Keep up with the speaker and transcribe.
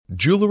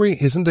Jewelry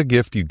isn't a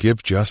gift you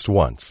give just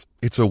once.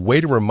 It's a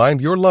way to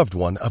remind your loved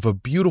one of a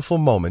beautiful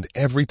moment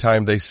every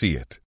time they see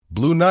it.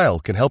 Blue Nile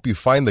can help you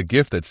find the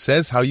gift that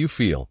says how you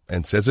feel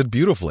and says it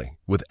beautifully,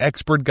 with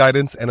expert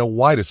guidance and a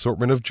wide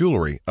assortment of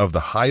jewelry of the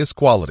highest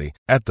quality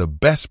at the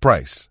best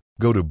price.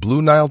 Go to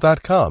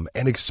BlueNile.com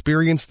and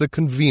experience the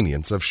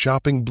convenience of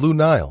shopping Blue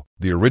Nile,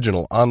 the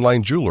original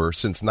online jeweler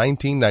since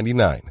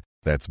 1999.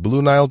 That's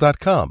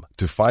BlueNile.com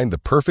to find the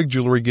perfect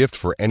jewelry gift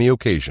for any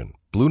occasion.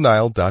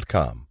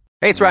 BlueNile.com.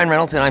 Hey, it's Ryan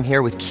Reynolds, and I'm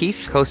here with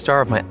Keith,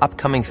 co-star of my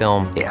upcoming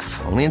film,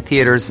 If, only in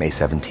theaters May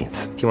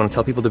 17th. Do you want to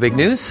tell people the big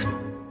news?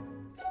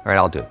 All right,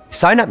 I'll do it.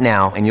 Sign up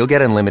now and you'll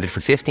get unlimited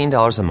for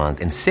 $15 a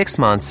month and 6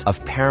 months of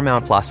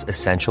Paramount Plus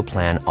Essential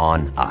Plan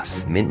on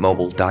us.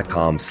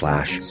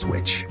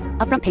 MintMobile.com/switch.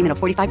 Upfront payment of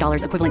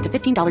 $45 equivalent to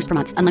 $15 per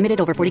month. Unlimited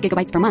over 40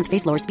 gigabytes per month.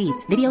 Face lower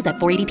speeds. Videos at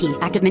 480p.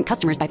 Active Mint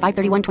customers by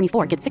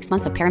 531.24 get 6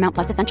 months of Paramount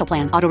Plus Essential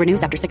Plan. Auto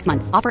renews after 6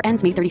 months. Offer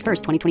ends May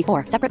 31st,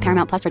 2024. Separate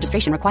Paramount Plus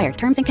registration required.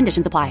 Terms and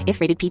conditions apply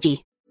if rated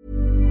PG.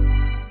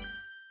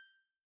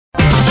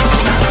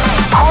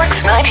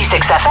 Cork's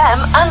 96 FM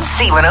and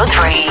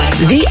C103.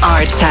 The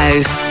Arts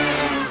House.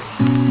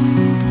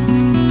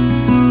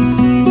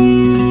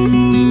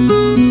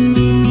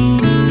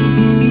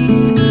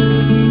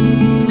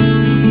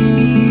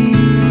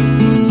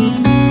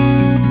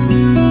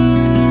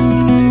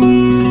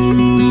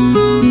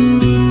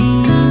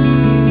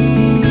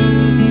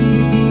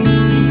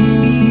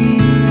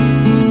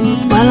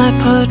 Well, I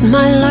put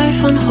my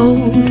life on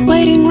hold,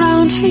 waiting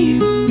round for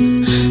you.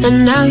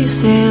 And now you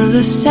sail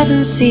the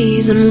 7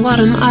 seas, and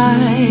what am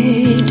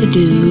I to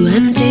do?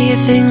 And do you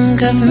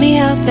think of me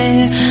out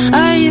there?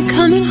 Are you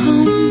coming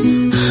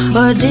home?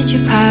 Or did you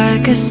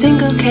pack a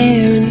single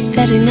care in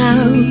setting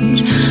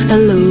out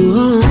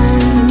alone?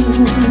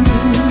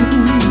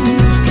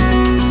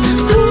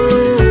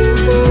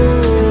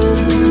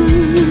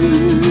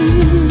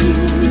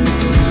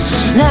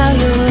 Now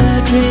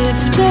you're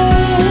drifting.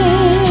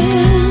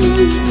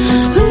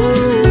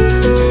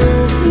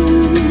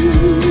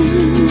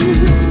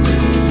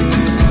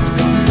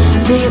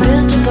 So you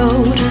built a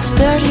boat, a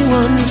sturdy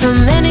one,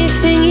 from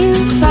anything you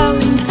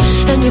found,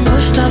 and you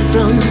pushed off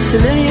from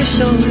familiar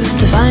shores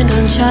to find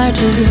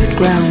uncharted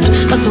ground.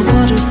 But the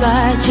waters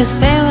that you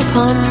sail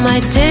upon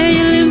might tear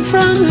you limb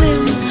from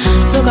limb.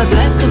 So God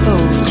bless the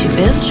boat you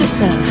built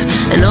yourself,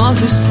 and all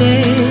who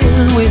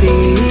sail with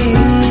you.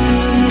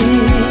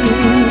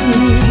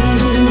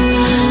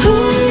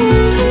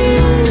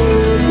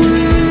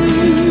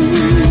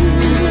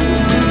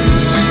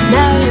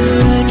 Now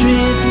you're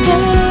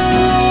drifting.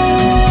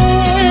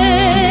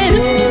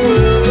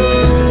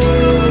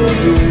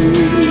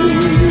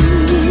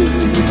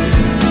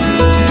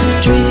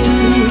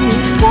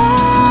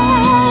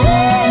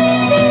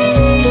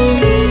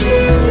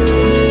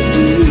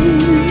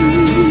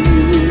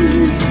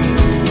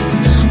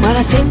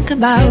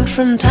 About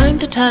from time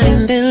to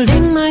time,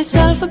 building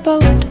myself a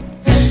boat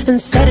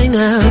and setting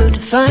out to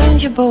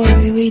find your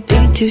boy. We'd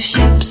be 2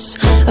 ships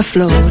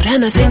afloat,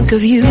 and I think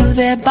of you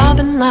there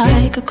bobbing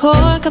like a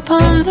cork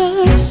upon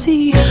the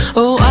sea.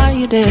 Oh, are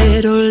you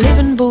dead or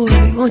living,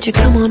 boy? Won't you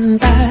come on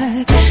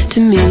back to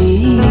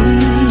me?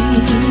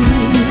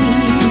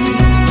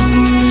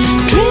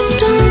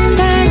 Drift on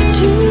back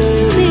to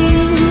me.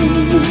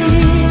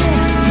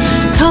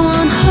 Come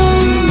on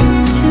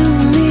home to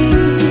me.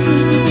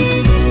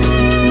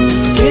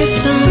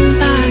 Drift on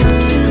back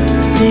to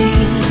me.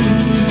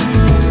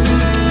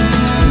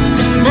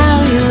 Now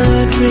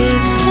you're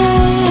drifting.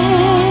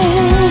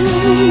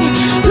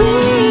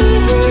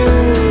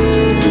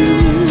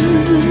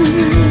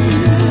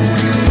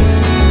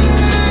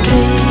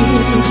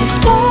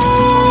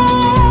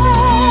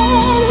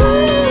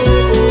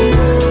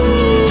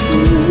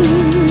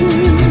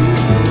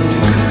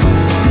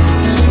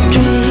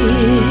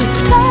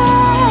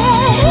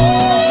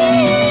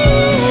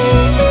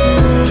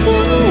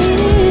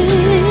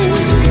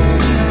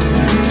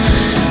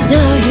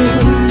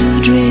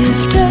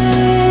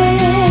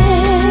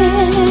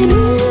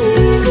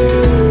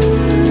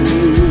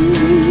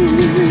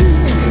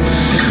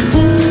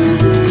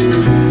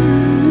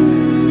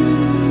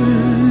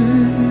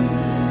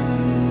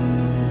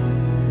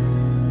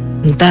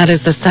 That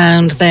is the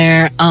sound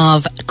there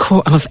of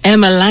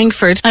Emma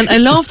Langford. And I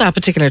love that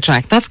particular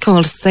track. That's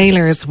called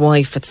Sailor's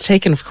Wife. It's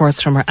taken, of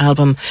course, from her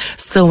album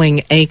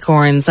Sowing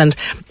Acorns. And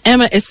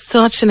Emma is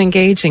such an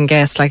engaging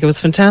guest. Like, it was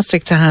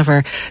fantastic to have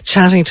her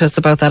chatting to us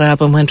about that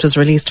album when it was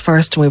released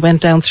first. And we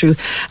went down through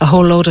a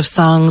whole load of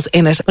songs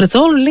in it. But it's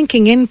all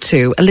linking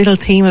into a little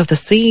theme of the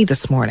sea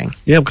this morning.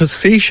 Yeah, because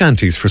sea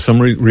shanties, for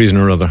some reason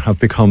or other, have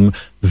become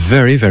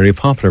very, very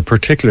popular,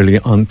 particularly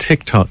on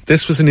TikTok.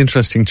 This was an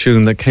interesting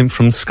tune that came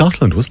from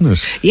Scotland, wasn't it?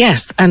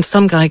 Yes, and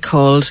some guy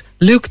called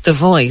Luke the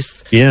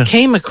Voice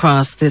came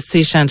across this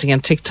sea shanty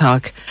on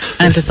TikTok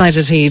and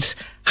decided he'd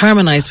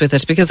harmonise with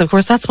it, because of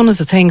course that's one of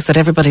the things that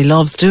everybody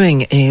loves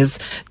doing, is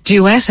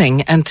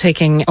duetting and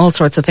taking all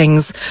sorts of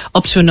things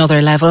up to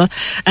another level.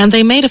 And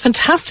they made a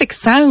fantastic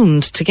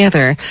sound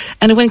together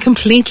and it went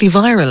completely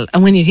viral,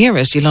 and when you hear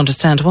it you'll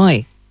understand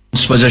why.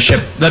 This was a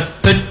ship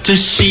that put to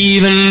sea.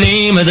 The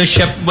name of the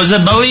ship was a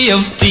Billy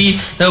of Tea.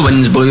 The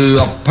winds blew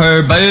up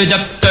her bow,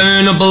 dipped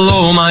down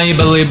below, my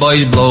Billy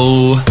boys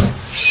blow.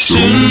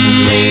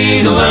 Soon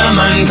may the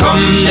wellerman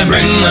come to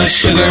bring us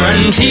sugar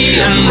and tea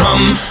and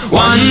rum.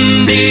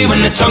 One day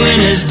when the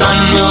tonguing is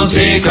done, we'll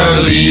take our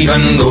leave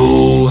and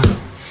go.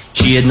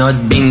 She had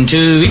not been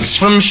 2 weeks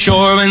from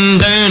shore when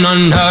down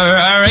on her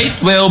a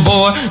right whale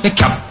bore. The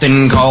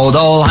captain called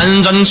all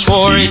hands and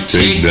swore he'd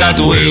take that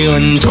whale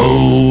in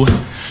tow.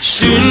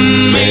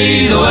 Soon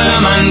may the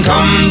wellerman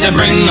come to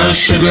bring us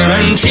sugar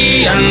and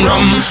tea and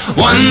rum.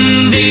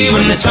 One day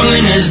when the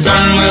tonguing is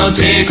done, we'll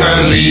take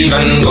our leave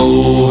and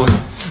go.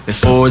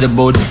 Before the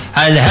boat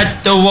had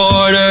hit the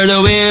water,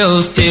 the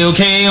whale's tail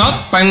came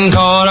up and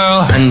caught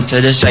her. Hand to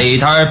the side,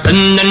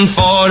 harping and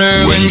fought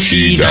her when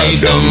she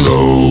dived down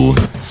low.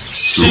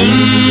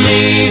 Soon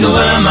may the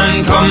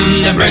wellerman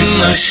come to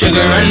bring us sugar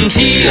and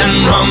tea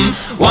and rum.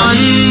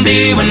 One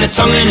day when the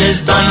tonguing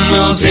is done,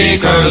 we'll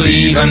take our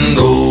leave and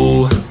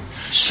go.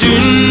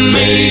 Soon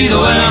may the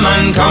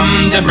wellerman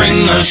come to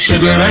bring us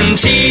sugar and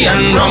tea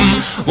and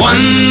rum.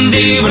 One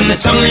day when the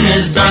tonguing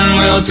is done,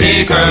 we'll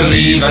take our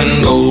leave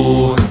and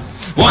go.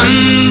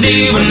 One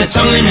day when the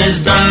tonguing is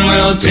done,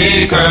 we'll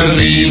take our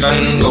leave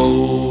and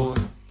go.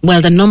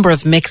 Well, the number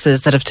of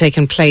mixes that have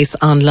taken place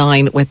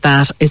online with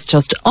that is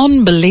just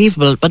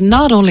unbelievable. But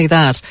not only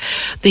that,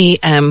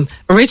 the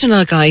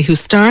original guy who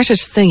started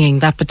singing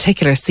that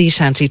particular sea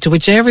shanty, to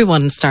which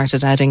everyone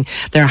started adding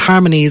their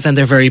harmonies and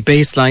their very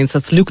bass lines,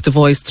 that's Luke the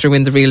Voice threw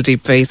in the real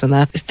deep bass and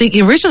that.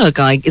 The original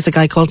guy is a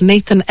guy called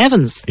Nathan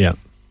Evans. Yeah.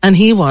 And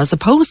he was a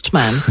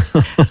postman.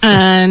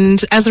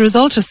 And as a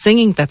result of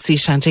singing that sea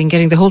shanty and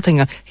getting the whole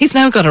thing on, he's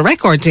now got a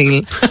record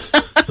deal.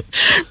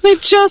 They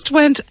just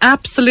went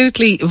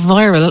absolutely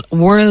viral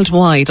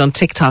worldwide on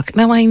TikTok.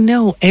 Now, I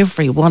know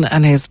everyone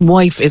and his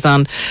wife is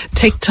on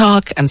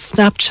TikTok and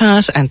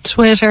Snapchat and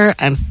Twitter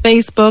and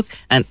Facebook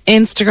and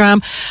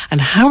Instagram. And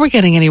how we're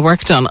getting any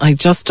work done, I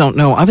just don't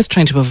know. I was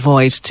trying to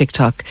avoid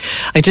TikTok.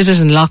 I did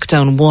it in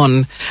lockdown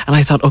 1 and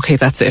I thought, okay,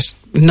 that's it.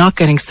 Not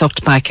getting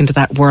sucked back into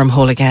that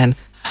wormhole again.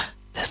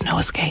 There's no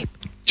escape.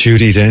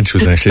 Judi Dench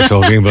was actually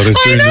talking about it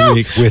during the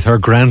week with her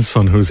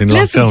grandson who's in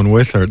lockdown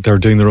with her. They're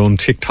doing their own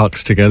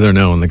TikToks together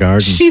now in the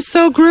garden. She's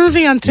so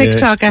groovy on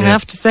TikTok, I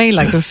have to say,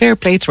 like a fair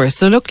play to her.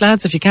 So look,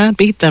 lads, if you can't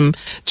beat them,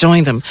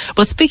 join them.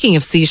 But speaking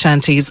of sea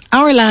shanties,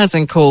 our lads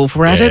in Cove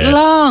were at it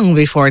long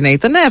before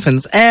Nathan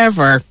Evans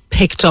ever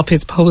picked up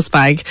his post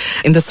bag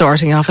in the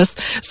sorting office.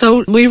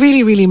 So we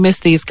really, really miss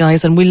these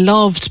guys, and we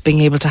loved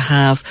being able to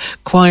have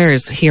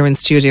choirs here in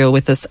studio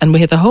with us. And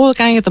we had the whole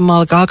gang of the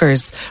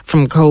Mulgoggers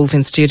from Cove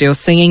in studio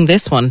singing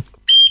this one.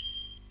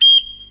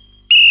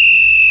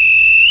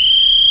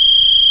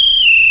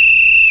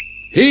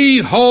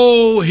 Heave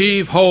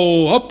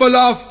ho, up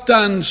aloft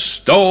and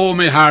stow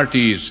me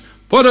hearties,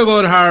 put a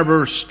good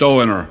harbour stow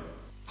in her.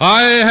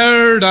 I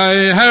heard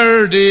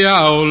the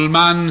old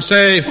man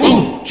say,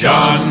 "Ooh,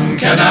 John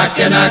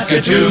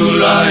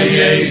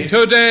Kanaka-Naka-Tula-Yay.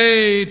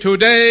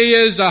 Today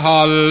is a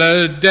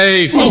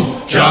holiday.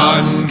 Ooh,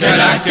 John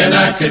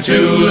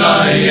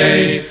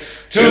Kanaka-Naka-Tula-Yay.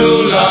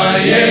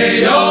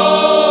 Tula-Yay,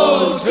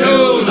 oh,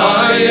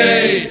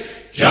 Tula-Yay.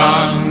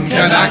 John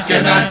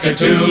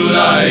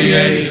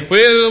Kanaka-Naka-Tula-Yay.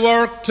 We'll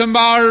work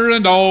tomorrow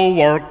and no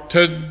work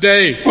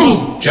today.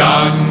 Ooh,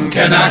 John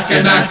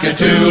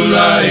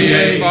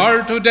Kanaka-Naka-Tula-Yay.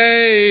 For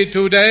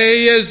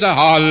today is a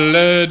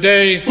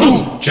holiday.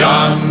 Ooh,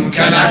 John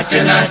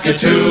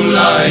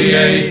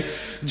Kanaka-Naka-Tula-Yay.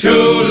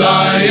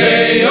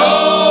 Tula-Yay,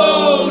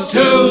 oh,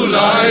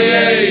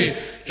 Tula-Yay.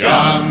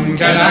 John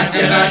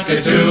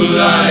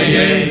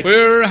Kanaka-Naka-Tula-Yay.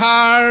 We're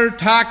hard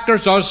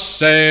tackers, us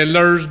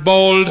sailors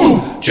bold.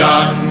 Ooh,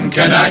 John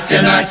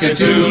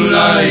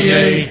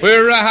Kanaka-Naka-Tula-Yay.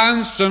 We're a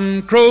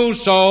handsome crew,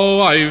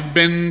 so I've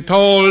been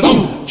told.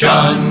 Ooh,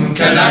 John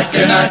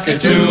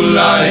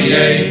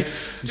Kanaka-Naka-Tula-Yay.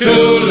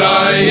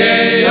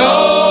 Tula-Yay,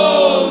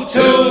 oh,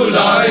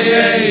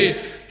 Tula-Yay.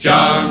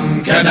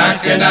 John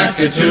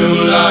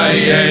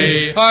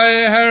Kanaka-Naka-Tula-Yay.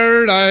 I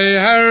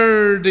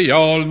heard the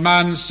old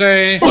man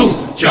say, "Ooh,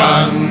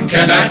 John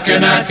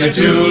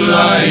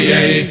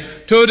Kanaka-Naka-Tula-Yay.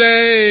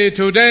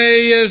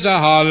 Today is a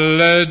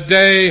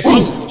holiday.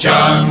 Ooh,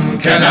 John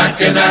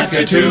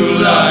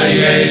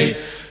Kanaka-Naka-Tula-Yay.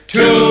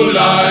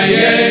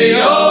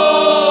 Tula-Yay,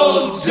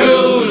 oh,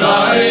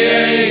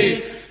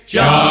 Tula-Yay.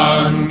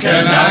 John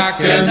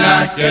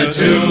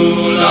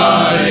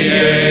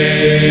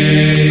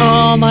Kanaka-Naka-Tula-Yay."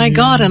 Oh my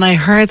God, and I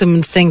heard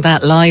them sing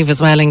that live as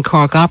well in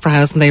Cork Opera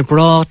House, and they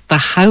brought the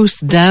house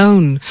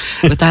down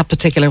with that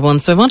particular one.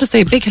 So I want to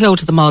say a big hello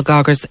to the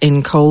Mulgoggers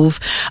in Cove,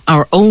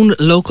 our own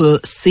local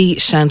sea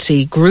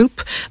shanty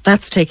group.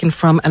 That's taken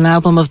from an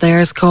album of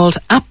theirs called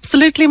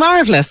Absolutely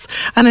Marvellous.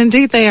 And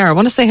indeed they are. I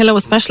want to say hello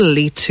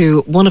especially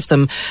to one of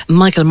them,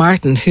 Michael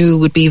Martin, who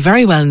would be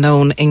very well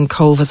known in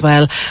Cove as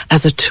well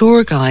as a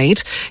tour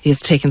guide. He has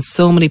taken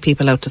so many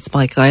people out to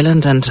Spike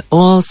Island and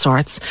all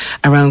sorts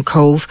around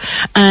Cove.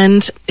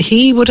 And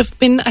he would have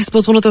been, I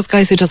suppose, one of those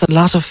guys who does a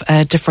lot of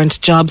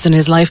different jobs in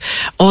his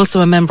life,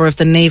 also a member of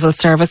the Naval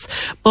Service.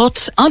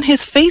 But on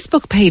his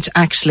Facebook page,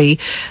 actually,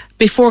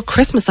 before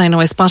Christmas, I know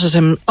I spotted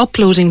him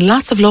uploading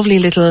lots of lovely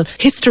little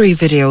history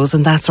videos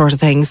and that sort of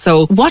thing.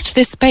 So watch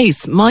this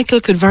space. Michael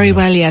could very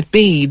well yet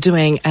be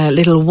doing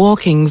little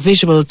walking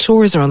visual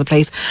tours around the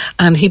place,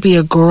 and he'd be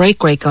a great,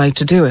 great guy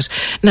to do it.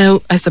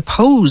 Now, I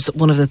suppose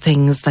one of the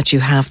things that you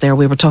have there,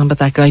 we were talking about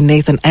that guy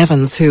Nathan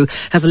Evans, who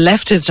has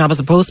left his job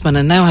as a postman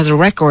and now has a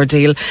record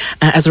deal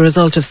as a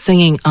result of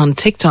singing on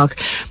TikTok.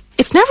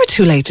 It's never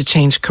too late to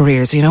change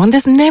careers, you know, and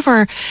there's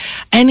never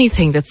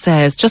anything that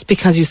says just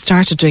because you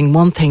started doing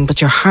one thing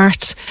but your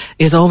heart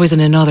is always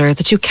in another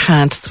that you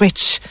can't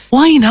switch.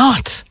 Why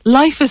not?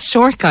 Life is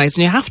short, guys,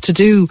 and you have to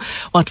do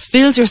what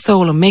fills your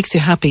soul and makes you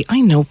happy. I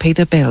know, pay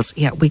the bills.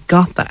 Yeah, we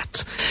got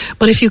that.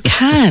 But if you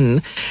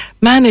can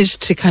manage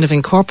to kind of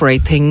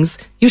incorporate things,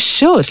 you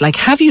should. Like,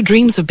 have you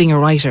dreams of being a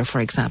writer,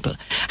 for example?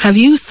 Have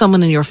you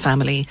someone in your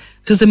family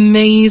who's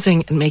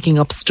amazing at making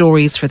up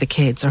stories for the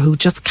kids or who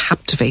just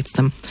captivates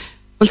them?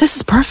 Well, this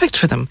is perfect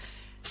for them.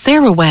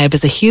 Sarah Webb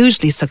is a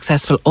hugely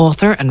successful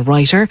author and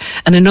writer,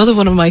 and another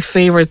one of my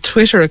favourite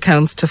Twitter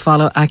accounts to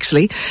follow,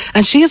 actually.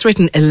 And she has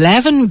written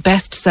 11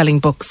 best-selling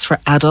books for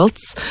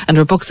adults, and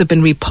her books have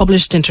been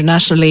republished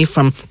internationally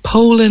from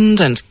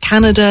Poland and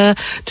Canada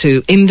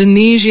to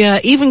Indonesia,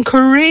 even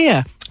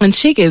Korea. And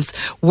she gives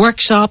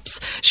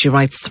workshops, she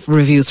writes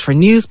reviews for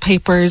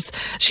newspapers,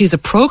 she's a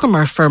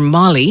programmer for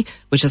Molly,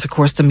 which is, of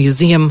course, the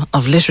Museum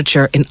of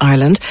Literature in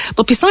Ireland.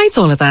 But besides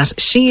all of that,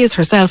 she is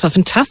herself a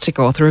fantastic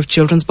author of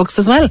children's books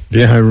as well.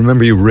 Yeah, I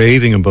remember you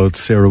raving about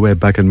Sarah Webb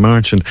back in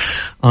March, and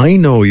I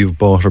know you've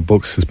bought her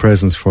books as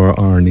presents for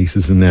our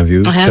nieces and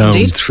nephews down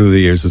through the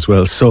years as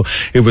well. So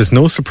it was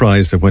no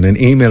surprise that when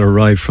an email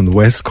arrived from the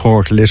West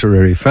Cork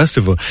Literary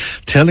Festival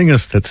telling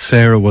us that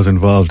Sarah was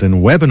involved in a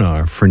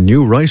webinar for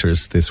new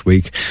writers this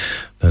week,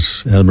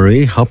 that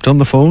Elle-Marie hopped on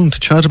the phone to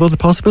chat about the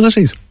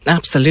possibilities.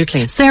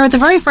 Absolutely. Sarah, the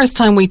very first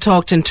time we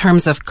talked in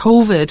terms of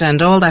COVID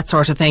and all that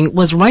sort of thing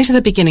was right at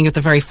the beginning of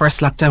the very first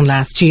lockdown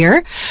last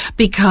year,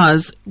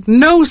 because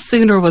no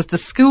sooner was the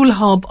school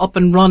hub up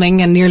and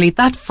running, and nearly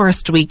that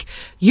first week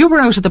you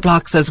were out of the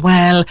blocks as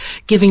well,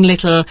 giving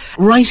little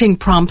writing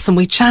prompts, and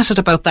we chatted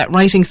about that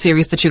writing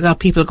series that you got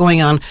people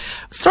going on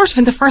sort of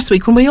in the first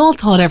week when we all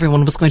thought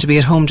everyone was going to be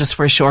at home just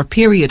for a short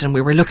period and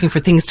we were looking for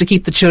things to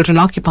keep the children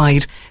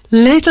occupied.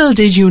 Little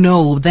did you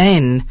know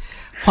then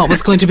what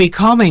was going to be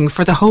coming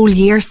for the whole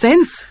year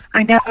since.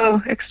 I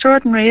know,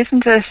 extraordinary,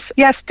 isn't it?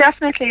 Yes,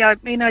 definitely. I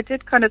mean, I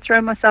did kind of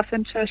throw myself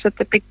into it at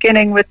the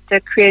beginning with the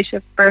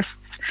creative bursts,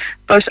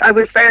 but I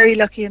was very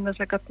lucky in that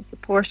I got the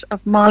support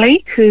of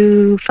Molly,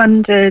 who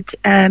funded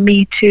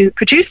me to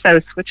produce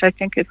those, which I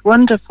think is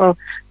wonderful,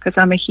 because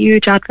I'm a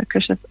huge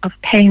advocate of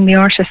paying the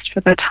artists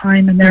for their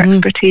time and their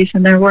expertise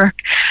and their work.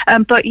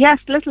 But yes,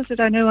 little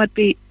did I know I'd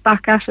be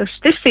back at it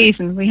this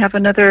season. We have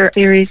another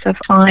series of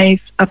 5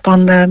 up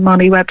on the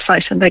Molly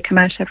website, and they come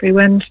out every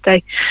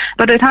Wednesday.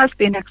 But it has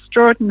been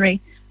extraordinary.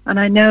 And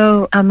I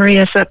know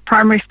Maria, as a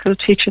primary school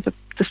teacher, the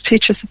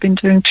teachers have been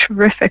doing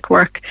terrific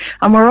work.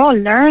 And we're all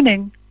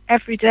learning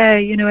every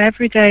day. You know,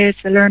 every day is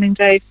a learning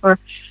day for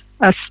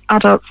us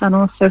adults and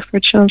also for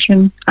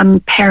children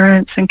and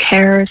parents and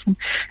carers, and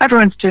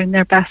everyone's doing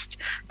their best.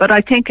 But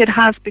I think it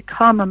has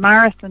become a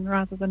marathon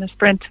rather than a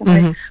sprint,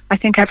 and I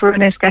think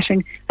everyone is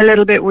getting a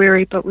little bit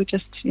weary, but we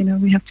just, you know,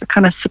 we have to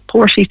kind of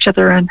support each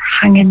other and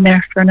hang in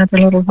there for another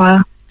little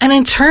while. And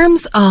in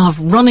terms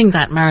of running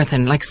that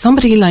marathon, like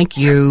somebody like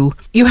you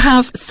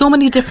have so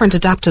many different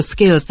adaptive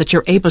skills that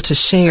you're able to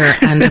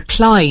share and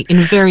apply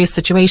in various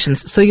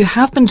situations. So you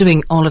have been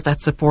doing all of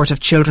that support of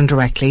children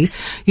directly.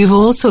 You've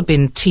also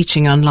been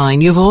teaching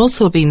online. You've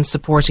also been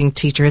supporting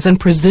teachers, and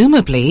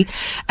presumably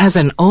as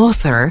an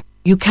author,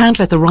 you can't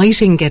let the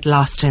writing get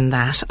lost in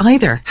that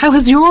either. How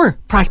has your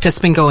practice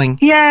been going?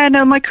 Yeah,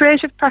 no, my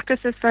creative practice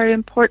is very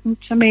important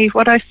to me.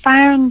 What I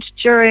found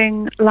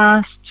during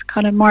last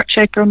kind of March,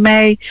 April,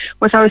 May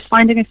was I was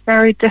finding it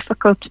very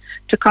difficult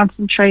to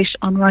concentrate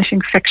on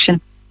writing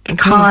fiction,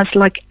 because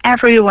like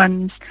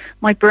everyone's,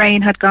 my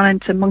brain had gone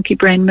into monkey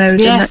brain mode.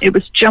 Yes. And it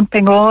was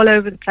jumping all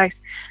over the place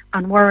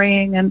and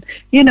worrying, and,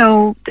 you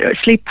know,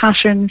 sleep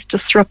patterns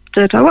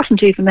disrupted. I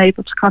wasn't even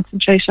able to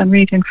concentrate on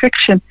reading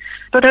fiction.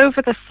 But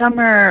over the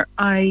summer,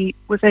 I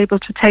was able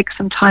to take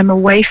some time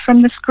away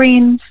from the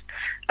screens,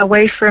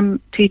 away from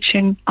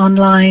teaching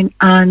online,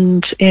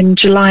 and in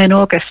July and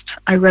August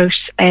I wrote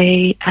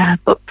a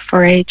book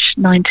for age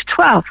 9 to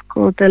 12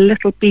 called The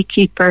Little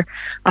Beekeeper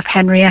of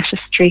Henrietta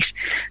Street,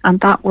 and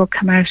that will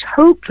come out,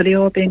 hopefully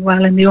all being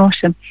well, in the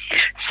autumn.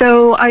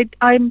 So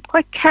I'm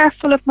quite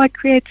careful of my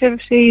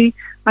creativity.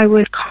 I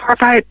would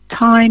carve out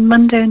time.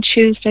 Monday and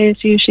Tuesday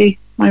is usually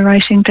my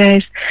writing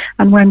days,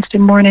 and Wednesday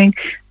morning,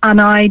 and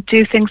I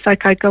do things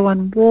like I go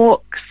on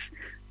walks,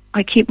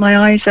 I keep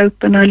my eyes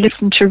open, I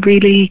listen to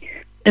really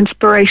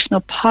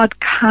inspirational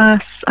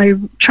podcasts, I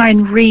try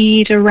and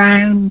read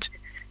around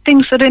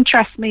things that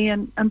interest me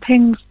and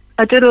things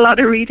I did a lot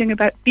of reading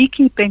about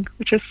beekeeping,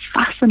 which is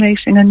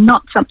fascinating and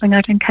not something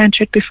I'd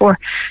encountered before.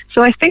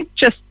 So I think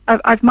just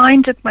I've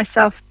minded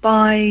myself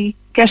by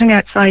getting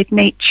outside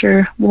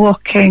nature,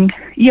 walking,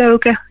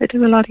 yoga. I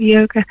do a lot of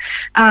yoga,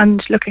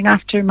 and looking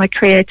after my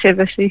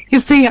creativity. You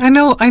see, I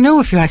know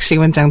if you actually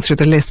went down through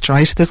the list,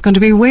 right, there's going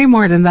to be way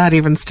more than that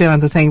even still on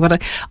the thing.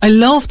 But I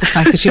love the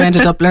fact that you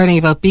ended up learning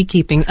about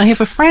beekeeping. I have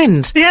a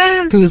friend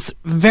who's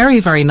very,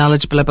 very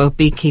knowledgeable about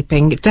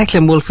beekeeping,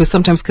 Declan Wolfe, who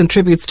sometimes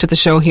contributes to the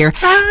show here.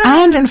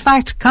 And in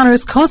fact,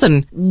 Conor's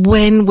cousin,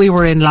 when we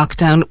were in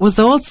lockdown, was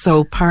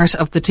also part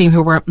of the team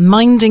who were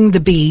minding the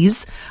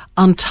bees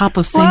on top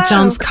of St.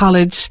 John's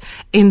College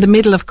in the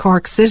middle of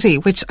Cork City,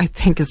 which I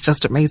think is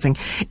just amazing.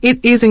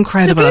 It is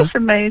incredible. It is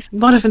amazing.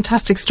 What a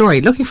fantastic story.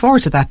 Looking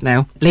forward to that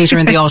now, later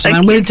in the autumn.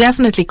 And we'll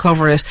definitely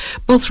cover it,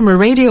 both from a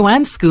radio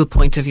and school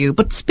point of view.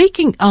 But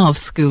speaking of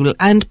school,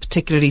 and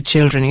particularly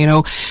children, you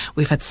know,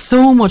 we've had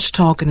so much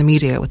talk in the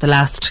media with the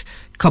last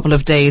couple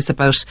of days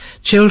about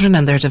children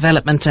and their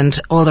development and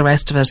all the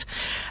rest of it.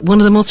 One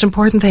of the most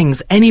important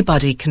things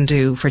anybody can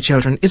do for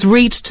children is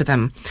read to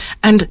them.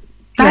 And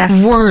that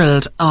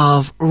world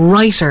of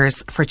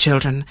writers for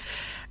children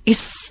is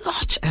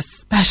such a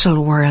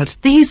special world.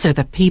 These are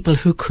the people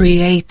who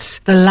create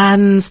the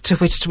lands to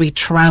which we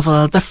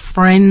travel, the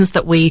friends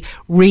that we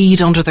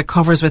read under the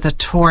covers with a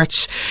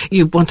torch.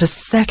 You want to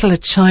settle a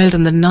child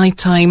in the night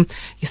time,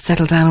 you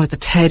settle down with a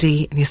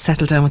teddy and you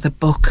settle down with a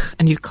book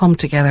and you come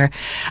together.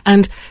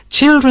 And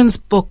Children's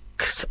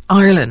Books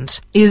Ireland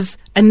is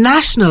a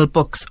national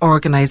books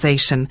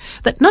organisation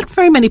that not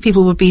very many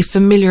people would be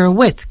familiar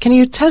with. Can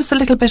you tell us a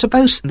little bit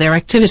about their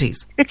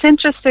activities? It's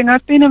interesting.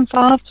 I've been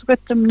involved with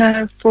them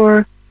now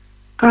for,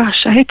 I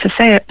hate to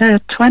say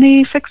it,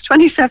 26,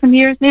 27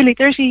 years, nearly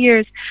 30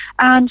 years.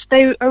 And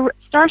they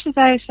started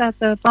out as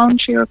a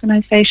voluntary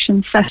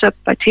organisation set up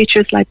by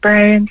teachers,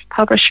 librarians,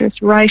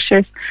 publishers,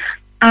 writers.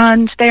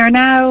 And they are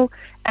now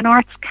an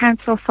Arts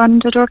Council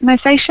funded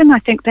organisation. I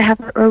think they have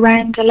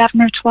around 11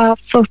 or 12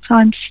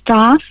 full-time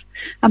staff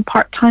and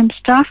part-time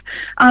staff.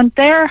 And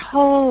their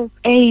whole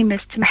aim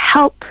is to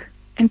help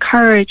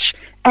encourage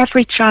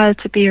every child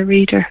to be a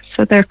reader.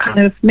 So their kind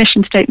of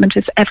mission statement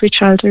is every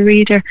child a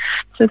reader.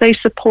 So they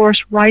support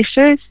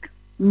writers,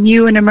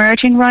 new and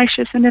emerging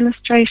writers and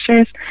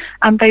illustrators,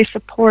 and they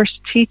support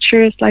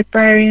teachers,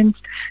 librarians.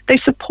 They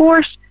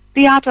support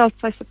the adults,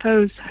 I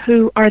suppose,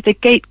 who are the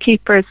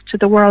gatekeepers to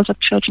the world of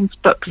children's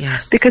books.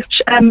 Yes. Because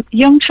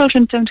young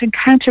children don't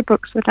encounter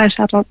books without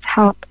adults'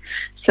 help.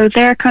 So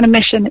their kind of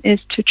mission is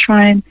to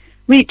try and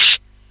reach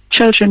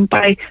children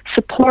by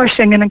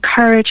supporting and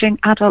encouraging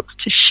adults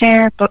to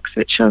share books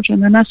with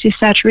children. And as you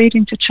said,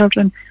 reading to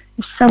children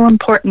is so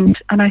important.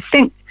 And I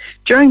think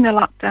during the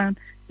lockdown,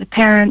 the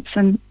parents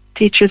and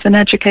teachers and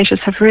educators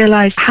have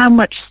realised how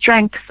much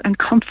strength and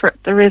comfort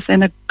there is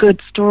in a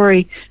good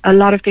story. A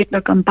lot of people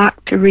have gone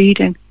back to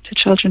reading to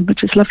children,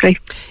 which is lovely.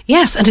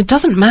 Yes, and it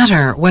doesn't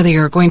matter whether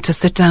you're going to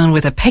sit down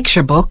with a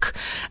picture book,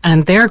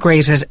 and they're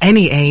great at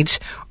any age,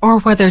 or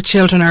whether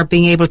children are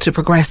being able to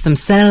progress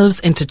themselves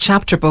into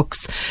chapter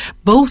books,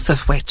 both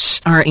of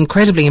which are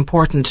incredibly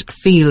important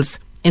fields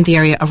in the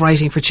area of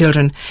writing for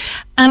children.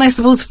 And I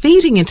suppose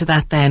feeding into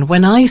that then,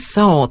 when I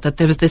saw that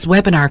there was this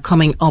webinar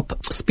coming up,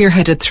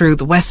 spearheaded through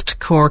the West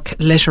Cork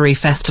Literary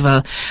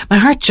Festival, my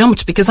heart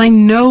jumped because I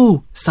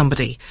know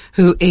somebody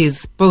who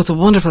is both a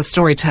wonderful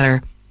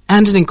storyteller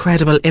and an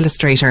incredible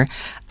illustrator.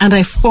 And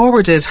I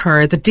forwarded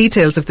her the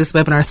details of this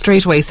webinar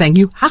straight away, saying,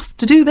 you have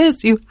to do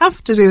this, you have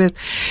to do this.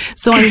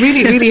 So I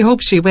really, really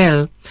hope she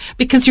will,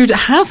 because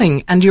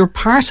you're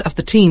part of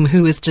the team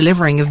who is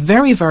delivering a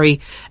very, very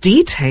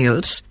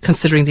detailed,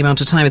 considering the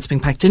amount of time it's being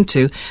packed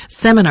into,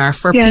 seminar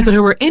for people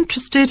who are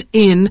interested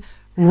in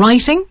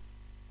writing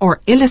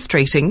or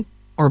illustrating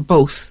or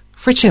both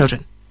for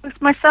children. With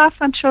myself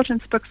and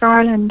Children's Books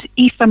Ireland,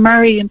 Aoife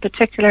Murray in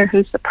particular,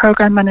 who's the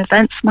Programme and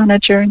Events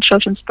Manager in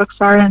Children's Books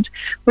Ireland,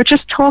 we're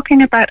just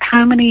talking about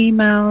how many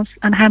emails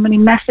and how many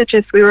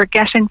messages we were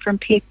getting from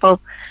people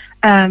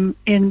in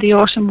the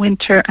autumn,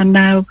 winter, and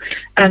now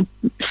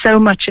so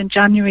much in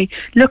January,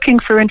 looking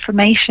for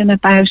information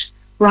about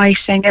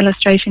writing,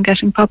 illustrating,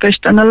 getting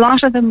published. And a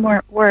lot of them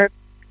were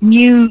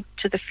new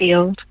to the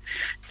field.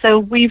 So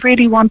we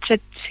really wanted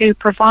to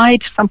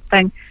provide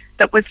something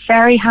that was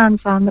very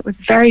hands-on, that was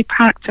very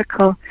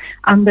practical,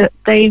 and that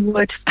they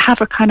would have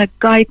a kind of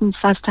guidance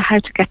as to how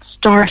to get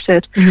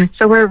started. Mm-hmm.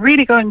 So we're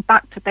really going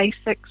back to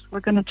basics.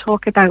 We're going to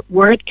talk about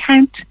word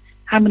count,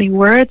 how many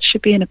words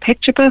should be in a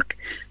picture book,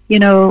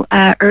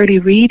 early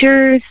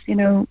readers,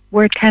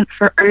 word count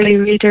for early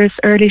readers,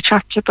 early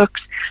chapter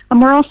books.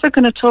 And we're also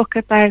going to talk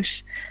about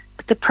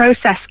the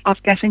process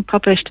of getting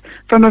published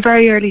from a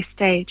very early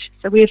stage.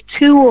 So we have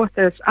two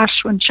authors,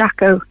 Ashwin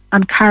Chacko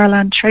and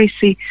Caroline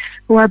Tracy,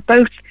 who are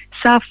both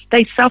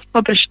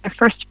self-published their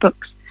first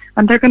books,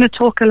 and they're going to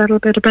talk a little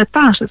bit about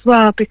that as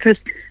well, because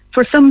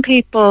for some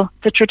people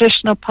the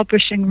traditional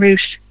publishing route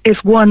is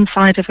one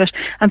side of it,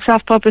 and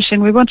self-publishing,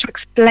 we want to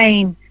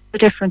explain the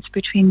difference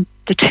between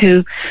the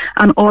two,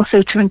 and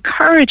also to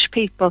encourage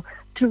people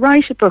to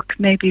write a book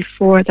maybe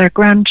for their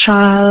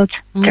grandchild,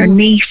 their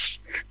niece,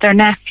 their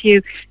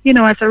nephew, you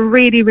know, as a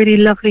really, really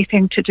lovely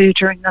thing to do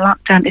during the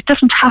lockdown. It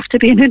doesn't have to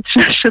be an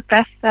international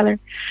bestseller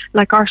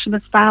like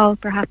Artemis Fowl,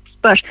 perhaps,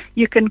 but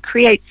you can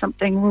create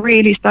something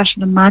really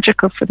special and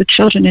magical for the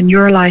children in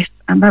your life.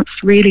 And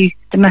that's really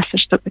the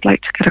message that we'd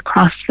like to get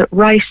across, that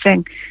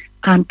writing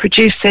and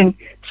producing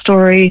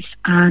stories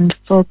and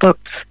full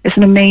books is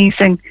an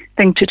amazing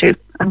thing to do.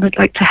 And we'd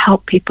like to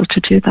help people to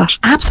do that.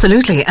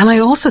 Absolutely. And I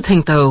also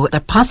think, though,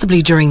 that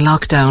possibly during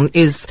lockdown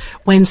is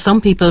when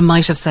some people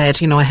might have said,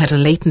 you know, I had a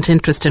latent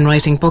interest in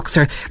writing books,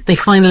 or they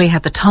finally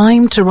had the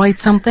time to write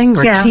something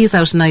or tease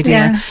out an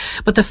idea.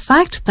 But the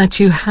fact that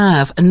you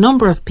have a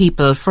number of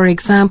people, for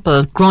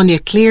example,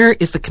 Gráinne Clear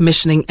is the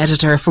commissioning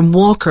editor from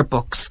Walker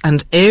Books,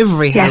 and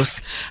every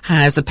house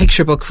has a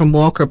picture book from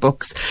Walker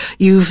Books.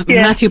 You've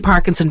Matthew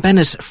Parkinson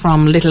Bennett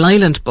from Little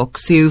Island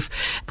Books. You've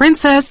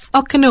Princess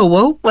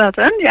Okinowo. Well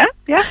done, yeah.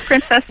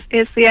 Princess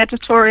is the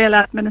editorial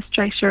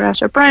administrator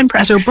at O'Brien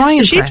Press.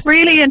 She's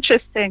really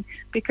interesting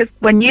because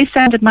when you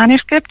send a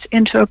manuscript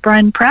into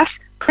O'Brien Press,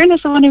 Pryn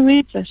is the one who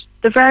reads it,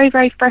 the very,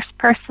 very first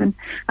person.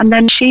 And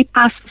then she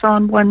passes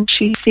on when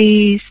she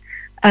sees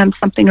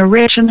something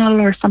original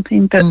or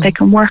something that they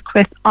can work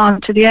with on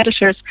to the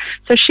editors.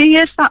 So she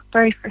is that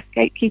very first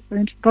gatekeeper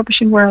into the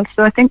publishing world.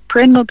 So I think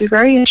Pryn will be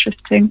very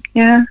interesting.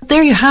 Yeah.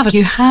 There you have it.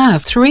 You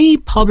have 3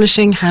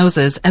 publishing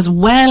houses as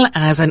well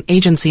as an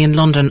agency in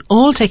London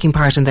all taking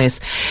part in this.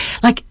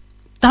 Like,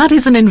 that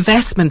is an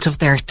investment of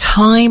their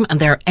time and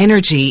their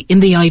energy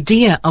in the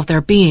idea of there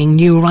being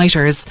new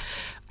writers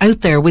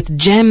out there with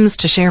gems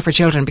to share for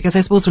children, because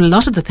I suppose a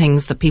lot of the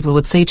things that people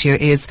would say to you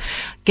is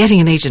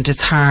getting an agent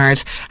is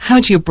hard.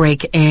 How do you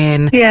break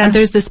in? And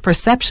there's this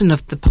perception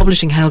of the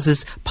publishing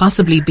houses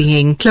possibly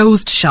being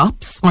closed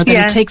shops, or that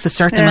it takes a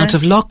certain amount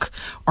of luck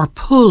or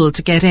pull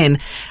to get in.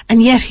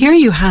 And yet here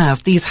you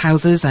have these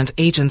houses and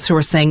agents who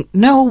are saying,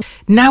 no,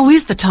 now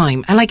is the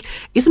time. And like,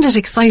 isn't it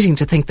exciting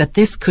to think that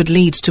this could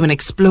lead to an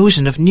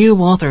explosion of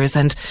new authors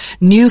and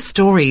new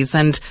stories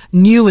and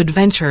new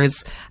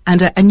adventures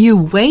and a new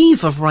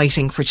wave of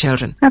writing for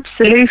children?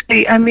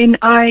 Absolutely. I mean,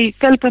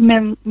 Philippa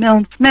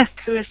Milne-Smith,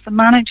 who is the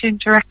managing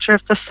director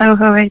of the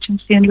Soho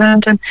agency in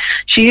London,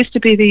 she used to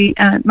be the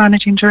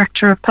managing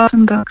director of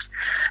Puffin Books.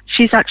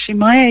 She's actually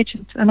my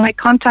agent, and I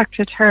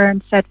contacted her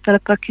and said,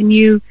 Philippa, can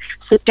you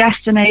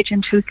suggest an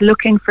agent who's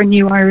looking for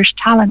new Irish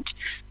talent?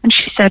 And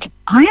she said,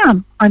 I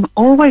am. I'm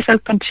always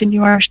open to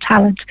new Irish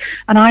talent,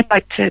 and I'd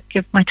like to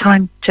give my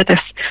time to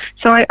this.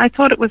 So I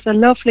thought it was a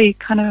lovely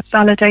kind of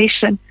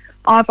validation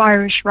of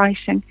Irish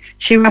writing.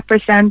 She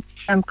represents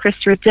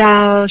Chris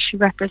Riddell, she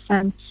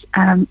represents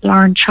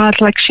Lauren Child.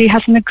 Like, she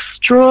has an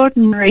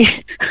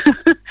extraordinary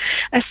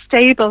a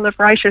stable of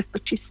writers,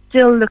 but she's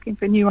still looking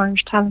for new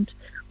Irish talent,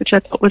 which I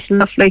thought was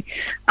lovely.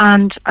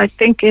 And I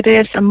think it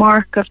is a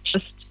mark of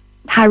just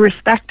how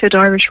respected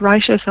Irish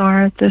writers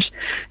are, that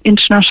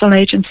international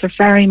agents are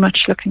very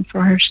much looking for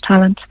Irish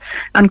talent.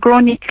 And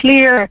Gráinne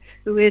Clear,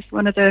 who is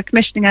one of the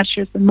commissioning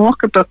editors in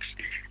Walker Books,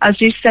 as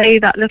you say,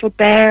 that little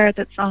bear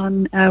that's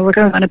on, we're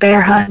going on a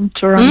bear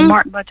hunt, or on the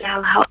Martin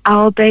Waddell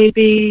Owl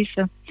Babies.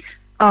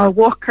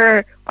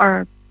 Walker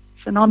are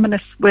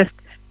synonymous with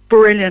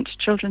brilliant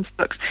children's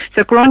books.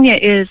 So Gráinne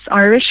is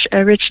Irish,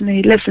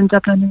 originally lives in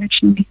Dublin,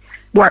 originally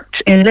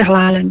worked in Little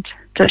Island.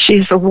 So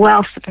she's a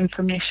wealth of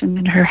information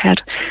in her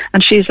head,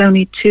 and she's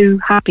only too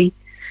happy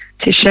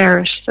to share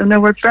it. So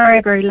no, we're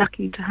very, very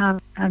lucky to have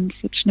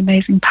such an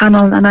amazing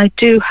panel, and I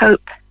do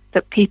hope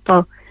that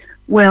people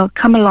will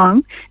come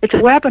along. It's a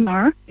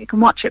webinar. You can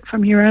watch it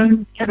from your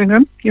own living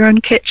room, your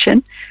own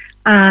kitchen,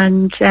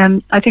 and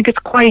I think it's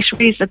quite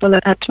reasonable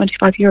at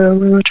 €25.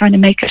 We were trying to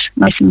make it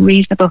nice and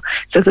reasonable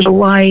so that a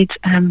wide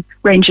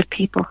range of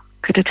people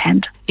could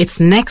attend. It's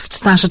next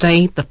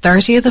Saturday, the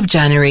 30th of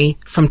January,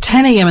 from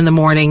 10 a.m. in the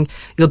morning.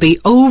 You'll be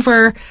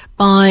over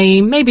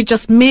by maybe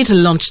just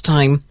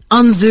mid-lunchtime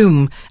on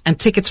Zoom, and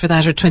tickets for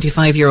that are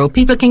 €25.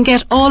 People can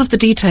get all of the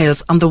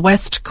details on the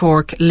West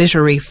Cork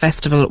Literary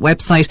Festival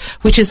website,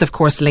 which is of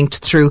course linked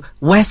through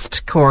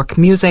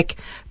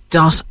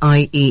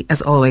westcorkmusic.ie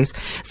as always.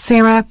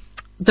 Sarah,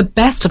 the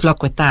best of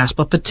luck with that,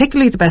 but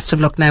particularly the best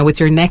of luck now with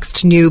your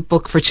next new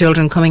book for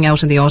children coming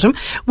out in the autumn.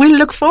 We'll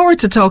look forward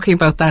to talking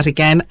about that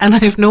again, and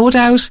I've no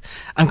doubt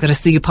I'm going to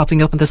see you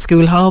popping up on the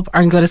School Hub,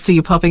 or I'm going to see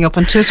you popping up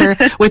on Twitter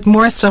with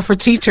more stuff for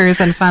teachers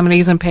and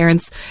families and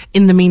parents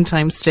in the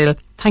meantime still.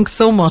 Thanks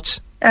so much.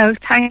 Oh,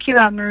 thank you,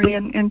 Anne-Marie,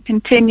 and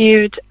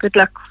continued good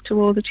luck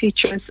to all the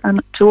teachers and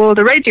to all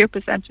the radio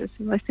presenters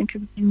who I think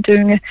have been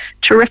doing a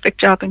terrific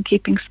job in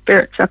keeping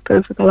spirits up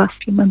over the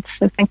last few months.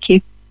 So thank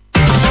you.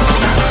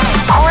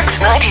 Cork's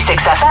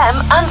 96 FM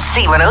and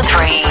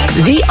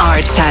C103. The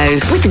Arts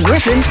House with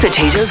Griffin's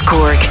Potatoes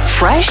Cork.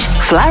 Fresh,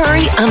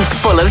 flowery and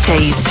full of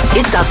taste.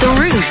 It's at the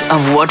root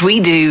of what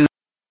we do.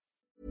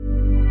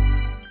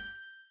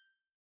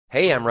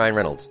 Hey, I'm Ryan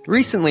Reynolds.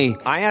 Recently,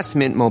 I asked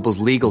Mint Mobile's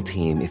legal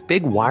team if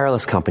big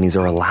wireless companies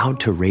are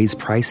allowed to raise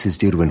prices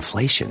due to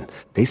inflation.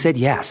 They said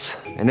yes.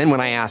 And then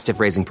when I asked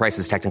if raising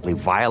prices technically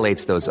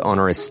violates those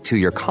onerous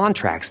two-year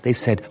contracts, they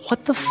said,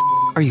 what the f***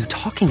 are you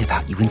talking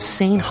about, you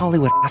insane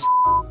Hollywood ass f-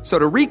 So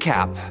to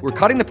recap, we're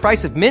cutting the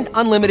price of Mint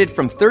Unlimited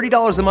from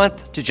 $30 a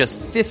month to just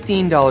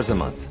 $15 a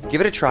month. Give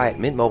it a try at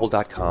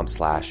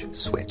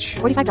mintmobile.com/switch.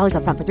 $45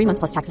 up front for 3 months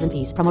plus taxes and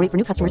fees. Promo rate for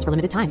new customers for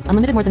limited time.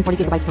 Unlimited more than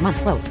 40 gigabytes per month.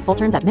 Slows full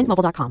terms at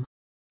mintmobile.com.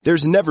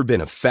 There's never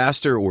been a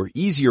faster or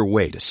easier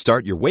way to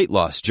start your weight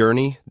loss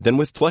journey than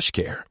with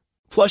PlushCare.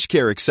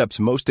 PlushCare accepts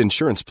most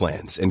insurance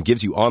plans and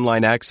gives you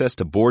online access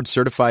to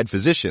board-certified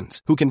physicians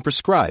who can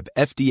prescribe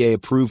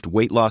FDA-approved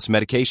weight loss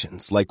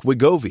medications like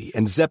Wegovy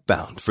and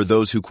Zepbound for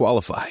those who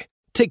qualify.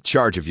 Take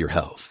charge of your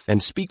health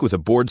and speak with a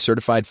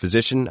board-certified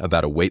physician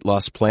about a weight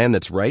loss plan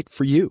that's right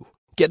for you.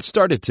 Get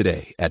started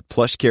today at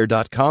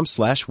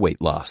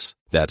plushcare.com/weight loss.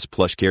 That's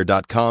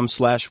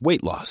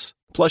plushcare.com/weight loss.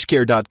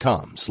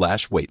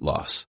 plushcare.com/weight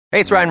loss. Hey,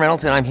 it's Ryan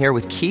Reynolds, and I'm here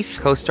with Keith,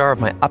 co-star of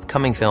my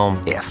upcoming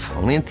film, If,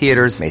 only in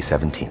theaters May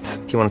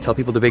 17th. Do you want to tell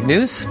people the big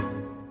news?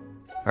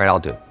 All right,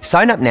 I'll do it.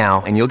 Sign up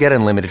now and you'll get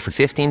unlimited for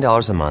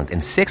 $15 a month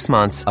and 6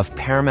 months of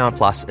Paramount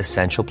Plus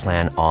Essential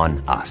Plan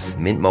on us.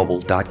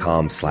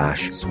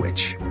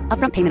 mintmobile.com/switch.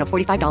 Upfront payment of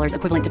 $45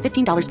 equivalent to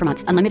 $15 per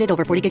month. Unlimited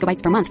over 40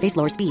 gigabytes per month. Face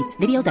lower speeds.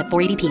 Videos at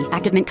 480p.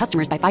 Active Mint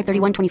customers by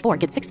 531.24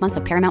 get 6 months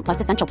of Paramount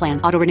Plus Essential Plan.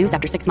 Auto renews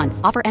after 6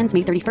 months. Offer ends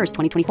May 31st,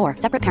 2024.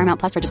 Separate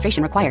Paramount Plus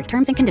registration required.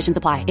 Terms and conditions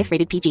apply if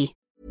rated PG.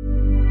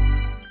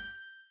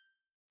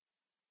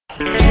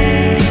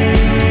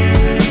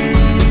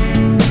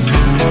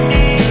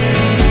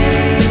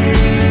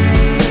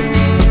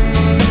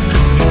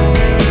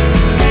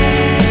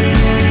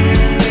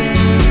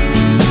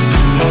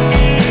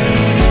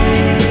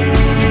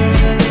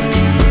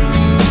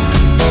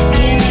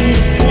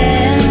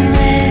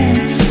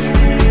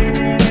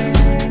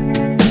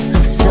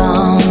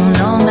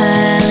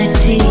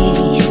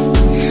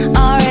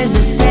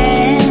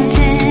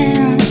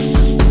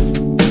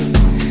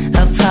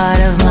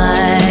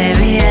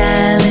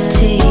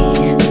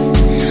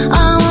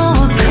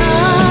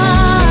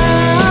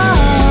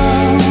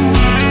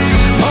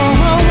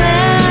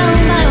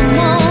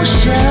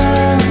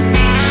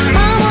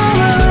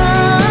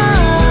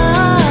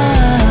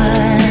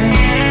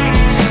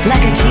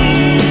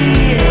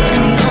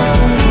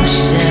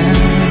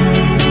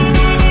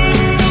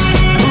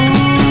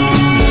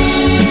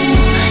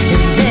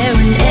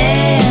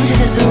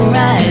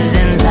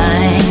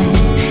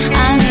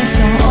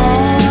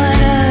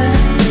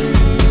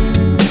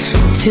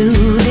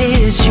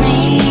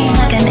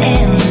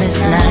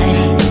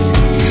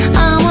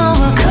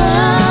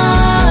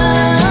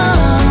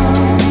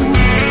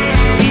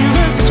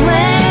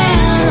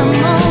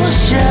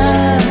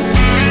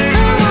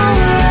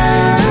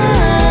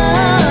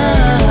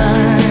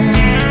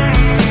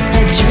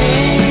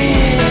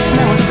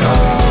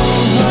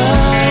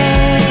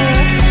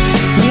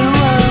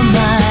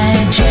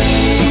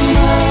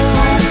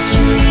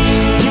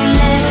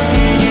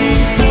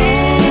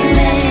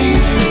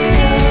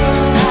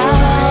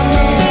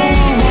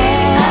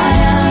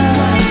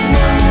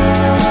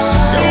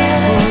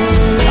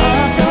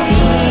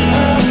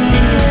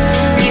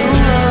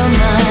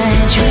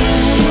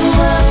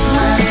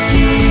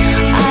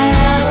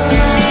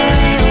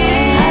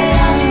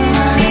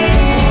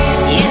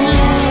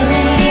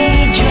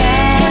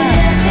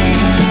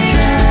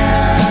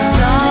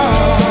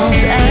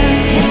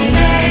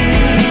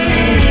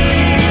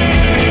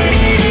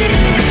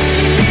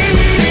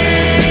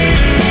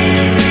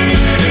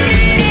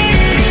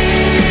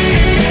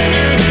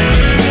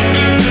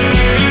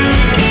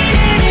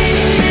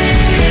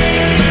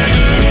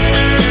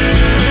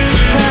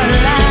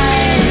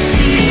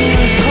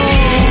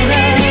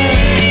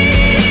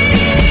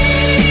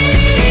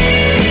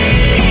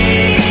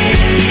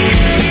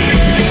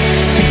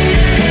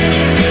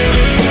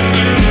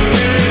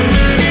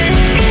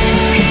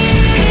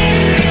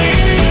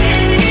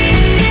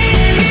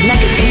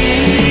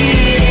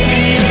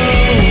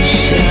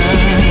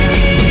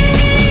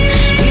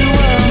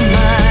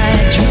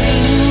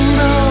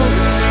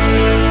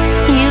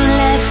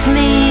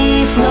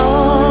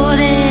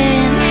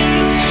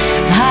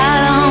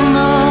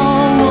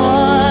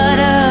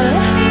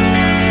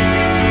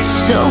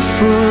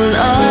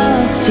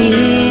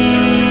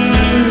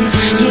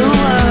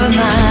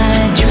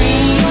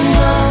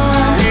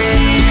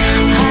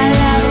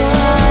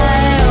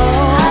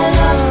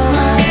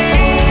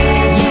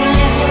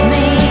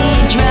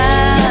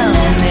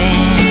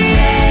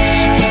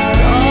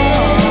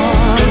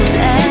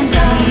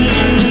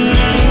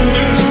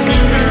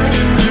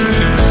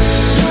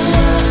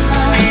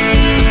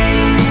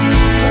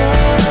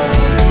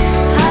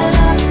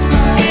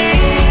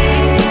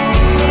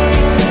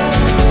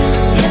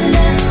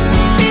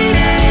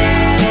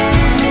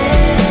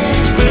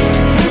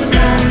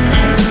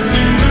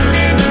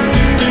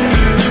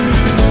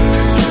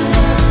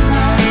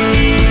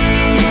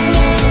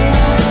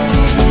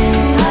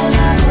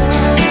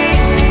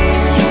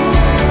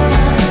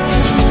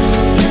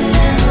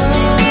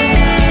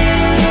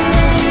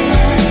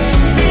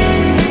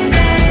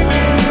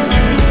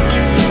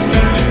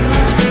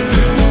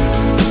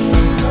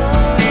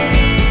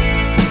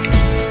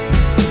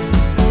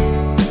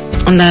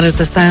 And that is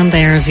the sound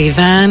there of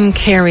Yvonne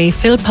Carey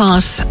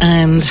Philpott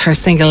and her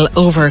single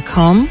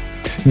Overcome.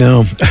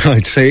 No,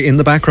 I'd say in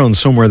the background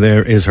somewhere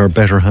there is her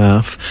better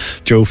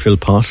half, Joe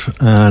Philpott,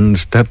 and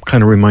that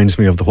kind of reminds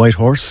me of the White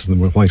Horse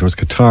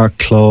Guitar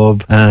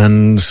Club,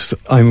 and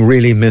I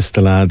really miss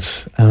the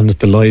lads and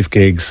the live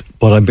gigs,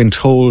 but I've been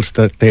told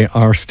that they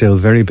are still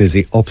very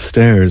busy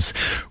upstairs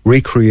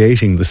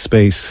recreating the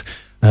space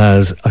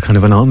as a kind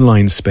of an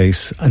online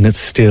space, and it's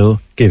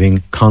still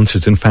giving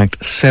concerts. In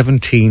fact,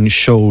 17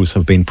 shows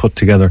have been put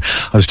together.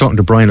 I was talking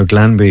to Brian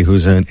O'Glanby,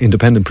 who's an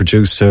independent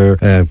producer,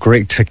 a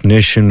great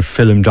technician,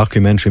 film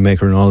documentary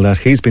maker and all that.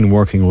 He's been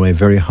working away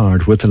very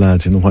hard with the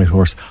lads in the White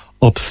Horse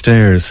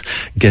upstairs,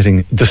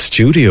 getting the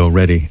studio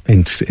ready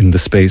in the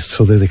space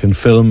so that they can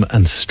film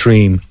and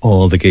stream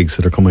all the gigs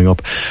that are coming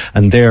up.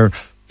 And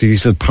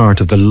these are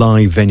part of the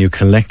live venue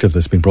collective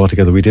that's been brought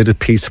together. We did a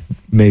piece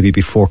maybe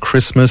before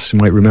Christmas. You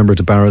might remember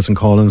the Barras and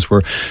Collins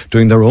were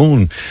doing their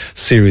own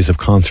series of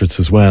concerts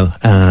as well,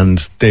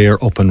 and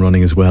they're up and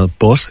running as well.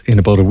 But in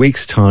about a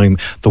week's time,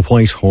 the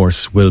White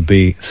Horse will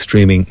be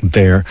streaming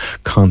their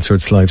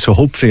concerts live. So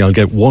hopefully I'll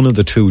get one of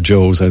the two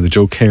Joes, either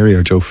Joe Carey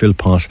or Joe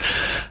Philpott,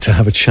 to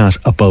have a chat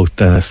about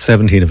the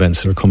 17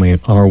 events that are coming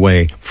our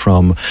way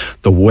from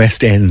the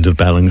west end of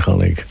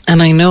Ballincollig.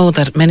 And I know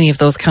that many of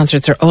those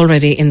concerts are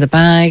already in the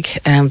bag.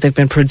 They've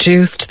been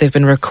produced, they've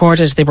been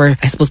recorded, they were,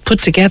 I suppose, put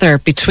together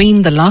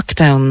between the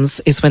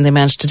lockdowns is when they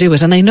managed to do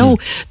it. And I know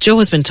Joe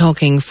has been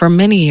talking for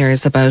many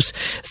years about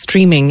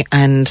streaming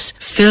and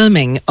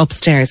filming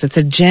upstairs. It's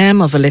a gem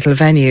of a little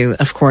venue,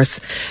 of course,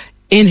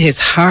 in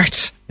his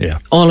heart. Yeah.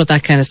 All of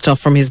that kind of stuff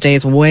from his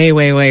days way,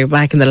 way, way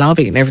back in the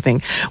lobby and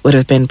everything would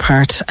have been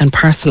part and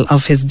parcel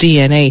of his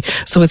DNA.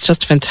 So it's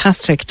just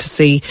fantastic to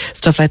see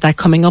stuff like that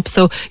coming up.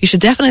 So you should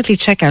definitely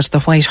check out the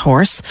White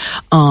Horse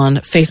on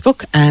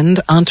Facebook and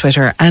on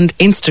Twitter, and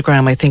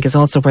Instagram, I think, is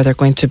also where they're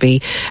going to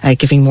be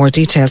giving more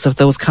details of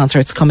those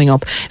concerts coming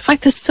up. In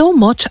fact, there's so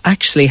much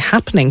actually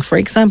happening. For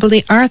example,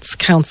 the Arts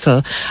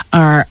Council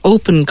are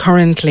open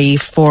currently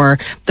for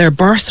their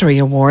bursary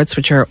awards,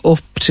 which are up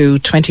to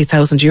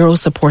 €20,000,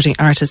 supporting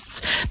artists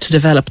to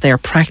develop their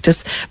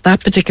practice.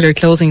 That particular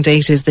closing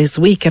date is this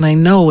week, and I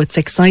know it's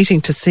exciting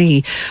to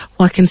see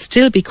what can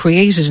still be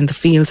created in the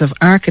fields of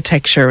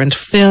architecture and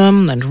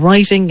film and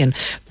writing and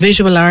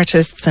visual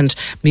artists and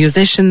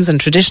musicians and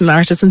traditional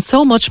artists and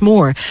so much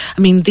more. I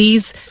mean,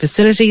 these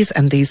facilities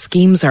and these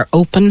schemes are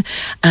open,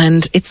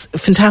 and it's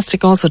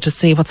fantastic also to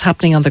see what's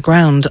happening on the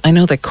ground. I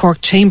know that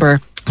Cork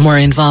Chamber were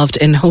involved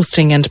in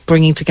hosting and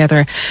bringing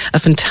together a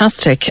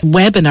fantastic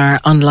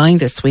webinar online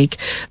this week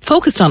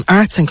focused on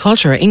arts and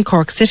culture in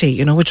Cork City,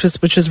 you know, which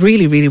was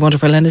really, really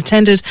wonderful and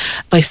attended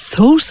by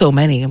so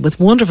many, with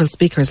wonderful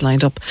speakers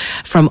lined up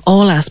from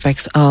all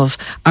aspects of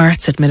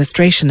arts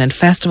administration and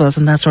festivals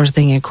and that sort of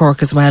thing in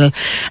Cork as well.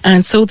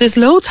 And so there's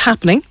loads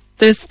happening.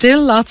 There's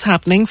still lots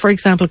happening. For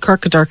example,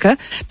 Kirkadurka,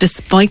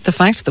 despite the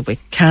fact that we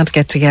can't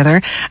get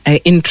together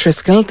in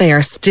Triskel, they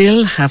are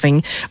still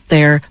having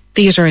their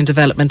Theatre and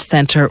Development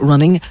Centre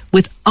running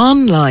with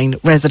online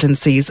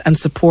residencies and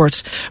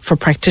support for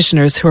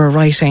practitioners who are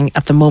writing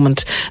at the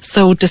moment.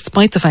 So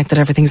despite the fact that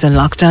everything's in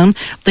lockdown,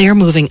 they are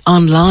moving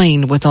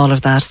online with all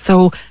of that.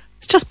 So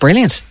it's just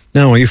brilliant.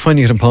 Now, are you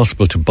finding it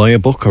impossible to buy a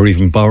book or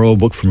even borrow a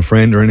book from a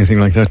friend or anything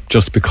like that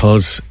just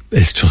because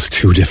it's just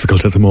too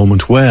difficult at the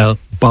moment? Well,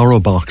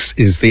 BorrowBox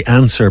is the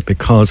answer,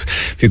 because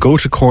if you go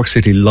to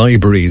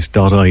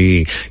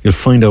corkcitylibraries.ie, you'll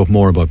find out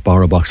more about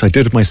BorrowBox. I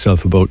did it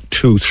myself about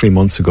 2-3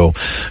 months ago.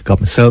 Got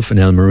myself and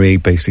Elle-Marie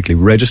basically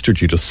registered.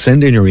 You just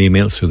send in your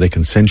email so they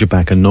can send you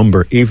back a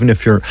number. Even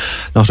if you're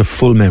not a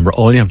full member,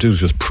 all you have to do is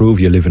just prove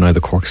you live in either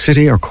Cork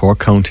City or Cork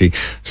County.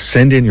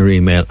 Send in your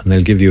email and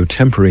they'll give you a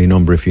temporary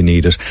number if you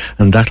need it,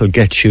 and that'll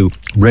get you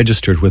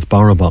registered with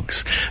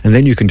BorrowBox. And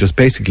then you can just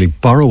basically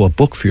borrow a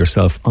book for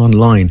yourself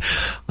online.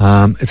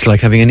 It's like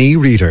having an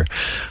e-reader.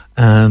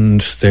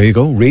 And there you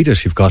go, read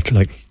it. You've got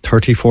like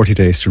 30-40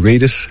 days to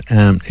read it.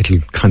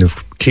 It'll kind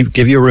of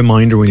give you a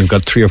reminder when you've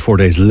got 3 or 4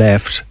 days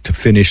left to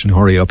finish and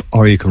hurry up,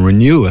 or you can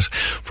renew it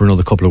for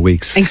another couple of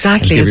weeks.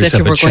 Exactly, as if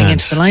you were going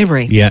into the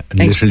library. Yeah, and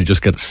literally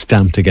just get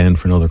stamped again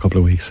for another couple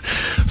of weeks.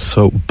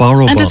 So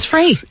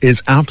BorrowBox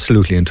is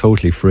absolutely and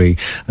totally free,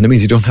 and it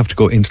means you don't have to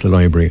go into the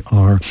library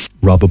or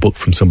rob a book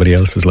from somebody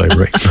else's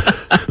library.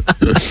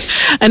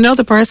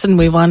 Another person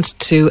we want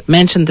to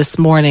mention this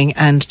morning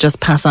and just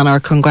pass on our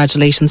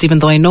congratulations, even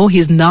though I know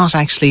he's not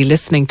actually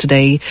listening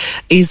today,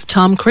 is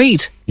Tom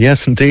Creed.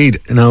 Yes, indeed.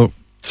 Now,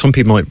 some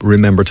people might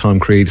remember Tom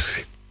Creed.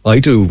 I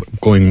do,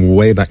 going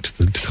way back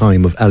to the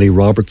time of Ali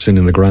Robertson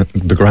in the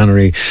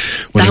Granary.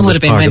 That would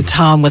have been when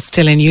Tom was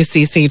still in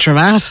UCC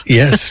Dramat.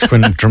 Yes,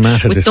 when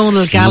Dramat had with this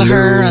Donald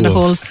Gallagher and a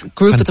whole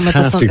group of them at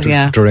the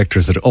fantastic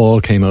directors that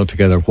all came out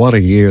together. What a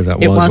year that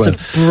was. It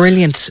was a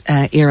brilliant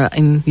era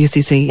in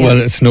UCC. Yeah.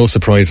 Well, it's no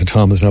surprise that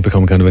Tom has now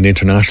become kind of an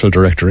international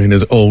director in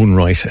his own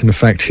right. And in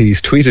fact,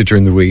 he's tweeted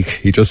during the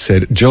week, he just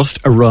said, "Just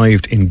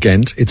arrived in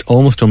Ghent. It's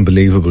almost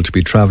unbelievable to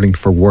be travelling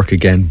for work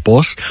again,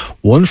 but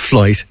 1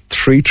 flight,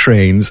 3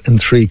 trains, vaccines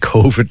and 3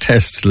 COVID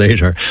tests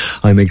later,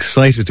 I'm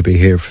excited to be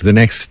here for the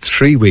next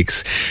 3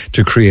 weeks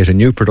to create a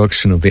new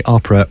production of the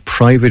opera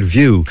Private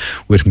View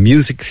with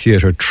Music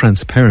Theatre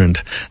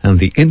Transparent and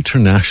the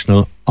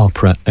International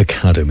Opera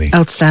Academy.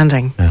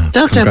 Outstanding.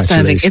 Just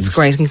outstanding. It's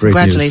great. And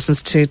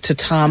congratulations to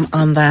Tom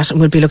on that. And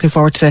we'll be looking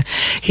forward to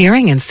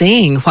hearing and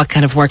seeing what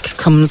kind of work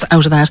comes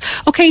out of that.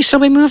 Okay,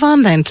 shall we move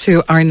on then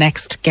to our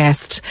next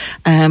guest?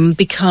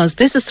 Because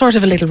this is sort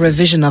of a little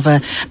revision of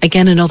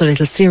another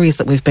little series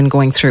that we've been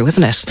going through,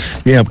 isn't it?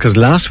 Yeah, because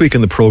last week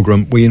in the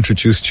programme we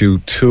introduced you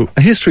to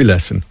a history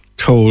lesson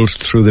told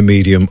through the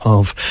medium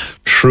of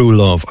True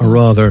Love, or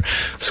rather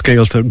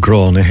Scéalta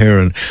Grá na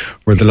hÉireann,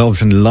 where the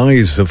loves and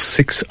lives of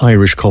 6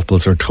 Irish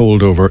couples are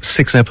told over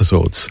 6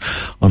 episodes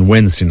on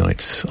Wednesday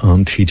nights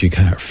on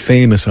TG4.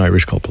 Famous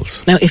Irish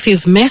couples. Now, if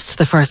you've missed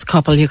the first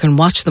couple, you can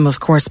watch them, of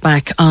course,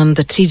 back on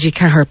the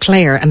TG4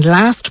 player. And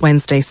last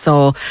Wednesday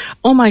saw,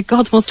 oh my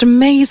God, the most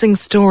amazing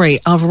story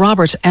of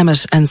Robert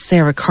Emmet and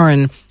Sarah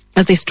Curran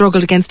as they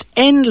struggled against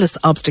endless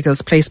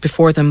obstacles placed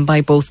before them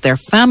by both their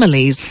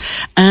families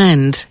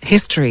and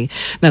history.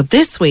 Now,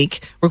 this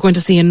week, we're going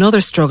to see another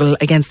struggle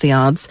against the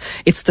odds.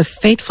 It's the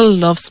fateful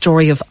love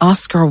story of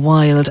Oscar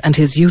Wilde and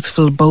his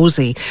youthful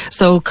Bosie.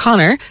 So,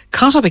 Conor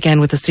caught up again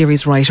with the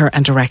series writer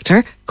and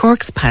director,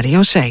 Cork's Paddy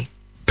O'Shea.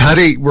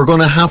 Paddy, we're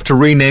going to have to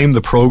rename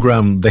the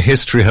programme The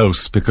History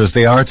House because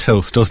the Arts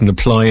House doesn't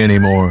apply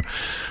anymore.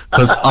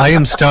 Because I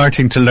am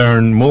starting to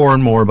learn more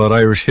and more about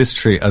Irish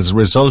history as a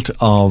result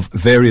of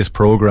various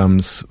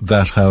programmes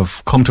that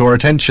have come to our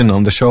attention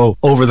on the show.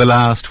 Over the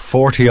last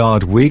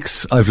 40-odd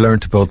weeks, I've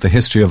learnt about the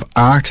history of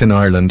art in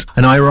Ireland.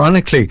 And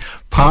ironically,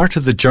 part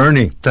of the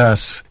journey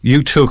that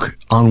you took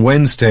on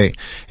Wednesday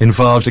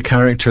involved a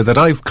character that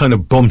I've kind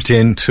of bumped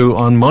into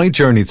on my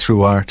journey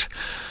through art.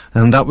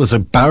 And that was a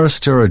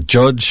barrister, a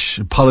judge,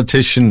 a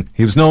politician.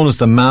 He was known as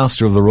the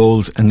master of the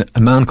rolls, and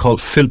a man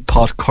called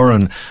Philpot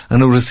Curran.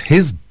 And it was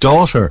his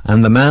daughter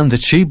and the man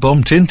that she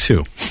bumped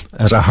into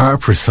at a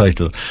harp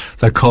recital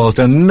that caused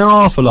an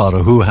awful lot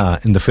of hoo-ha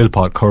in the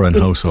Philpot Curran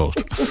household.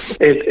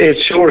 It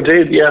sure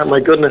did, yeah, my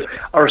goodness.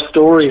 Our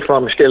story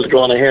from Scéalta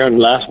Grá na hÉireann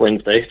last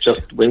Wednesday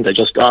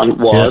just gone,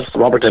 was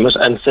Robert Emmet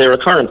and Sarah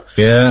Curran.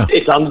 Yeah.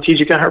 It's on the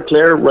TG4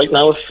 player right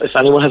now. If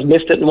anyone has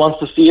missed it and wants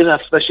to see it,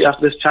 especially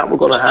after this chat we're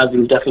going to have,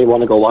 you'll definitely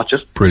want to go watch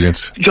it.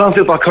 Brilliant. John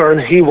Philpot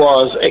Curran, he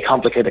was a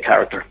complicated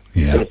character.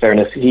 Yeah. In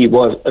fairness, he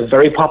was a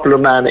very popular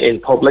man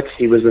in public.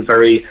 He was a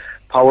very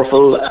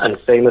powerful and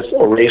famous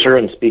orator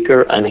and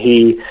speaker, and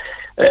he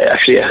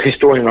actually, a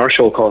historian on our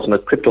show calls him a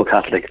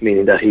crypto-Catholic,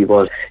 meaning that he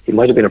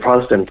might have been a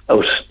Protestant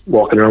out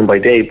walking around by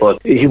day,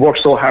 but he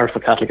worked so hard for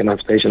Catholic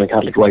emancipation and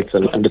Catholic rights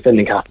and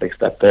defending Catholics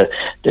that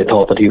they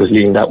thought that he was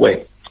leading that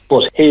way.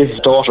 But his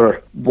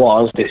daughter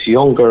was this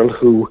young girl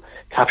who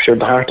captured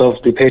the heart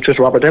of the patriot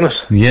Robert Emmet.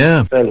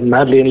 Yeah. Fell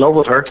madly in love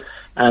with her,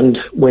 and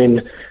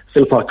when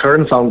Philpot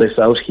Curran found this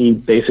out, he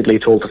basically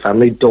told the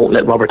family, don't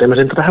let Robert Emmet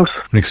into the house.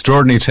 An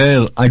extraordinary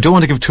tale. I don't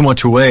want to give too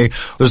much away.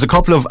 There's a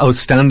couple of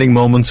outstanding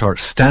moments, or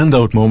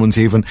standout moments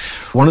even.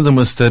 One of them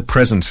was the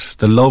present,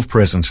 the love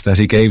present that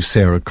he gave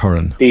Sarah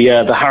Curran.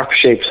 The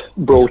harp-shaped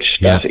brooch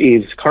that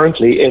is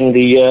currently in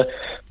the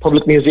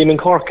Public Museum in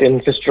Cork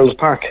in Fitzgerald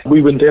Park.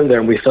 We went in there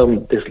and we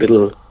found this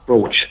little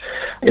brooch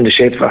in the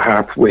shape of a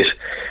harp with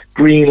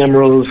green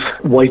emeralds,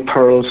 white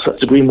pearls. It's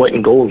the green, white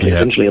and gold,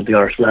 essentially, of the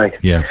Irish flag.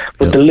 Yeah.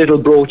 But the little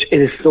brooch,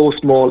 it is so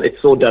small, it's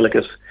so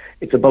delicate.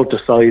 It's about the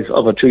size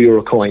of a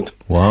 €2 coin.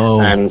 Wow.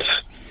 And,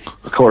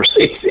 of course,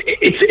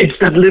 it's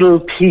that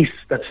little piece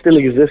that's still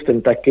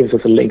existent that gives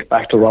us a link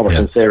back to Robert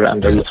and Sarah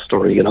and their love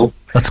story, you know?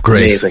 That's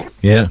great. Amazing.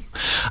 Yeah.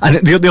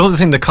 And the other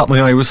thing that caught my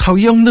eye was how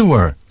young they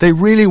were. They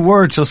really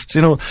were just,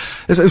 you know,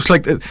 it was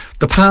like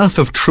the path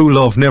of true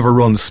love never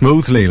runs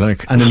smoothly,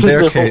 like, and in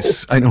their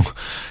case, I know,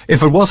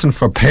 if it wasn't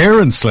for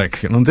parents,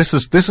 like, you know, this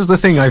is the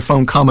thing I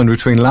found common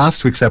between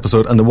last week's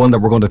episode and the one that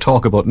we're going to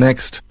talk about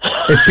next.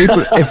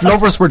 If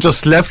lovers were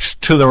just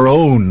left to their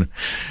own,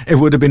 it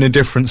would have been a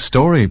different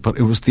story, but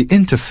it was the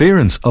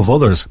interference of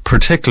others,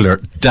 particular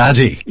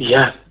daddy.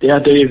 Yeah,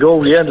 there you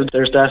go. Yeah,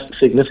 there's that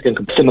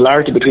significant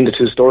similarity between the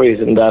two stories,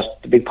 in that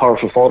the big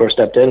powerful father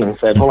stepped in and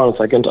said, hold on a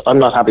second, I'm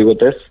not happy with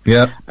this.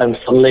 Yeah. And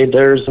suddenly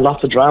there's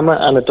lots of drama,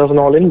 and it doesn't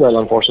all end well,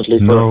 unfortunately,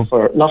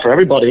 for not for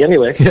everybody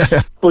anyway.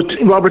 Yeah. But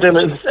Robert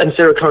Emmet and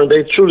Sarah Curran,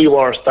 they truly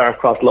were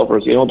star-crossed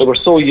lovers, you know. They were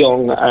so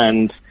young,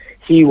 and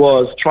he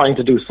was trying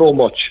to do so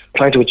much,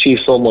 trying to achieve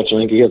so much. I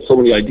think he had so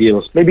many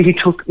ideals. Maybe he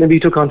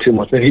took on too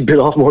much. Maybe he bit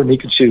off more than he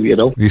could chew, you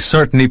know. He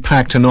certainly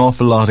packed an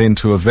awful lot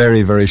into a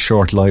very, very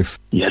short life.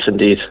 Yes,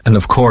 indeed. And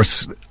of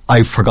course,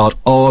 I forgot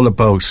all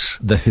about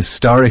the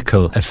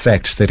historical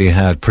effect that he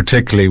had,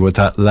 particularly with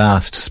that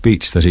last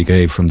speech that he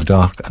gave from the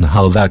dock, and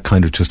how that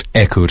kind of just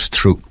echoed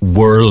through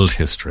world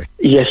history.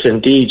 Yes,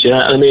 indeed,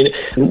 yeah. I mean,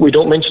 we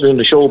don't mention it in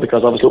the show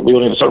because obviously we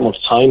only have a certain amount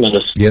of time in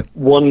it. Yep.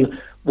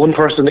 One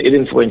person it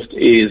influenced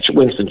is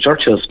Winston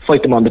Churchill's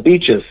Fight Them on the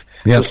Beaches,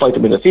 Fight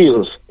Them in the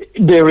Fields.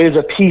 There is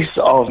a piece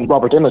of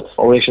Robert Emmet's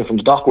oration from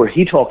the dock where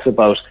he talks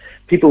about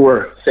people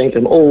were saying to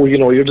him, oh, you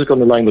know, you're just going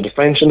to line with the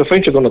French, and the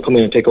French are going to come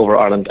in and take over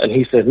Ireland. And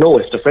he said, no,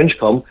 if the French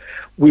come,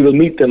 we will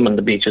meet them on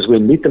the beaches, we'll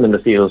meet them in the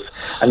fields.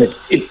 And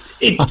it's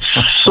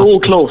so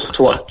close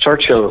to what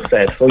Churchill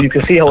said, so you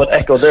can see how it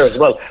echoed there as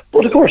well.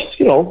 But of course,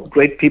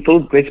 great people,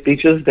 great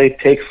speeches, they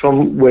take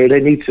from where they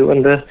need to,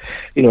 and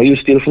you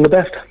steal from the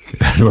best.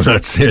 Well,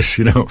 that's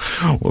it,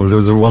 Well, there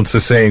was once a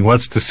saying,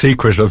 what's the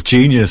secret of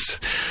genius?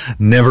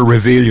 Never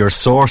reveal your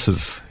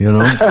sources, Yeah,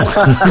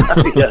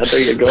 there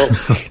you go.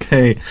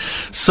 Okay,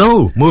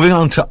 so moving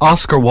on to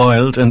Oscar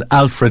Wilde and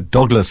Alfred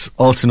Douglas,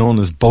 also known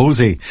as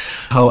Bosie,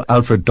 how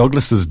Alfred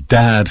Douglas's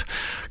dad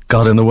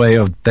got in the way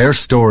of their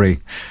story.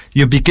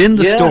 You begin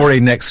the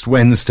story next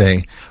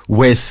Wednesday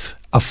with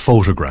a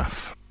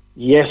photograph.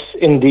 Yes,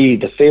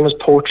 indeed, the famous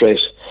portrait.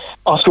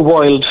 Oscar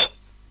Wilde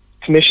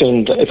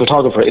commissioned a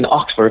photographer in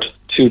Oxford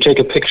to take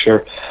a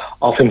picture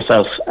of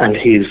himself and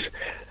his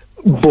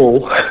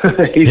beau,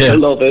 his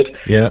beloved,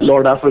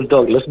 Lord Alfred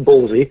Douglas,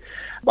 Bosie.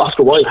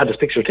 Oscar Wilde had this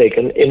picture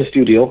taken in a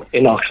studio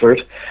in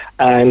Oxford,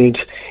 and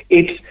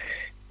it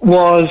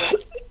was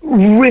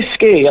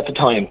risque at the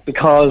time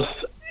because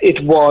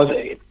it was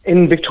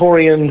in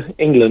Victorian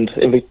England,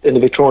 in the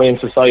Victorian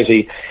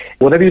society,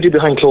 whatever you did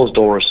behind closed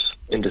doors,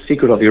 in the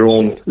secret of your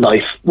own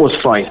life, was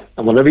fine.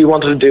 And whatever you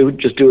wanted to do,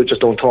 just do it,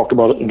 just don't talk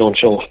about it and don't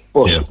show it.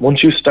 But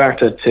once you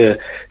started to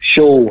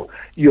show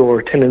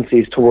your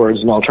tendencies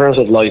towards an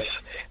alternative life,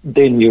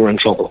 then you were in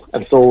trouble.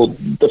 And so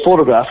the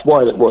photograph,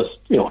 while it was,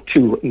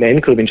 two men,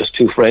 could have been just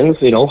two friends,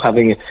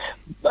 having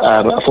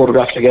a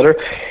photograph together,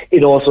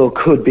 it also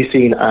could be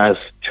seen as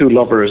two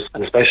lovers,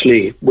 and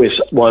especially with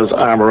Wilde's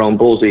arm around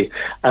Bosie,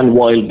 and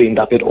Wilde being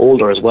that bit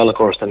older as well, of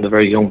course, than the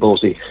very young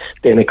Bosie,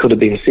 then it could have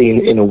been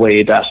seen in a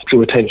way that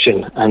drew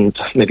attention and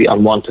maybe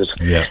unwanted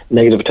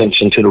negative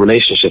attention to the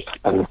relationship,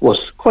 and was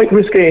quite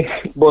risque.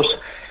 But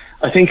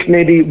I think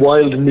maybe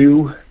Wilde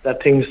knew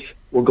that things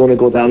were going to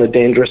go down a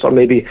dangerous, or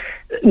maybe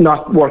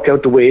not work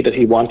out the way that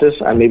he wanted,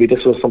 and maybe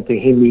this was something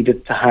he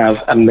needed to have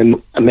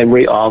a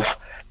memory of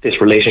this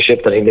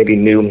relationship that he maybe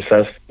knew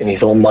himself in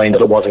his own mind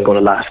that it wasn't going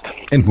to last.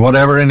 And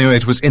whatever, anyway,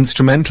 it was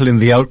instrumental in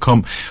the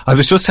outcome. I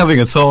was just having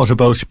a thought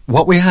about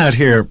what we had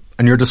here,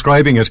 and you're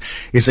describing it,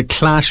 is a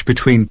clash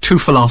between two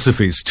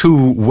philosophies,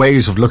 two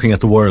ways of looking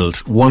at the world.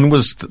 One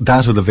was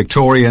that of the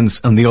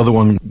Victorians, and the other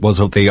one was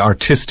of the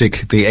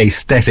artistic, the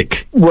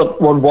aesthetic. What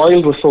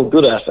Wilde was so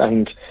good at,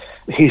 and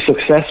his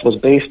success was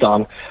based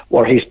on,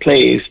 were his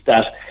plays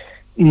that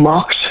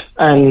mocked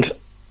and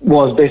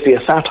was basically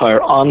a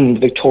satire on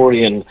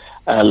Victorian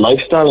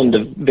lifestyle and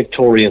the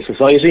Victorian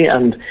society,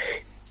 and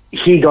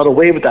he got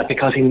away with that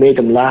because he made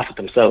them laugh at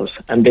themselves,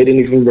 and they didn't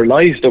even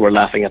realise they were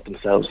laughing at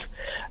themselves.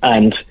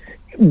 And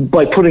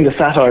by putting the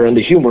satire and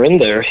the humour in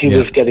there, he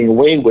was getting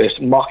away with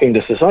mocking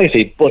the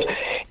society. But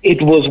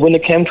it was when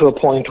it came to a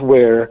point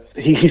where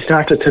he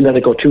started to let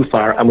it go too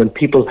far, and when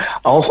people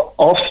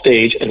off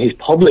stage in his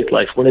public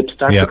life, when it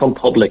started to become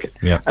public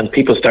and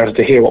people started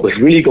to hear what was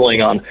really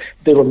going on,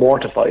 they were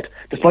mortified.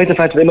 Despite the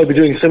fact that they might be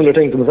doing similar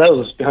things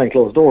themselves behind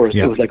closed doors,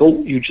 it was like,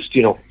 oh, you just,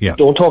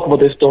 don't talk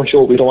about this, don't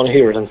show it, we don't want to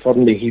hear it. And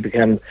suddenly he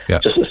became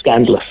just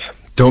scandalous.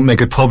 Don't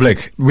make it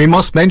public. We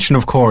must mention,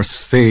 of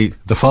course, the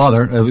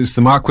father, it was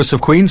the Marquis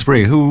of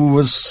Queensberry, who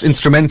was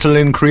instrumental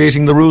in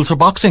creating the rules of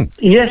boxing.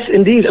 Yes,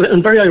 indeed,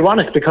 and very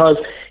ironic, because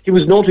he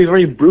was known to be a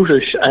very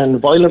brutish and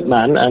violent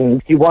man,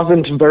 and he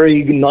wasn't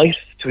very nice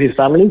to his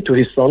family, to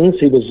his sons.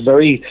 He was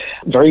very,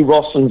 very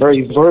rough and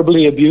very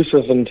verbally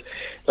abusive, and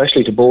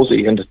especially to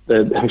Bosie, and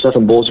himself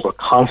and Bosie were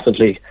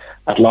constantly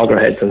at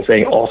loggerheads and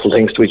saying awful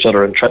things to each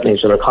other and threatening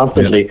each other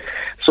constantly.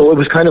 So it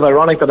was kind of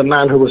ironic that a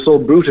man who was so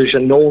brutish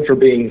and known for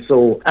being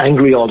so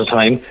angry all the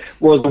time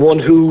was the one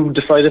who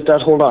decided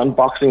that, hold on,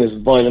 boxing is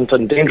violent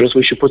and dangerous,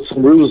 we should put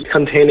some rules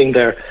containing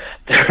their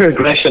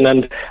aggression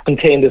and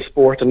contain this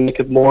sport and make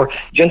it more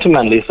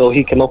gentlemanly. So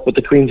he came up with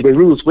the Queensberry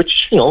rules,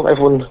 which,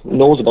 everyone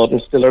knows about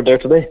and still are there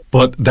today.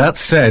 But that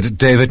said,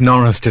 David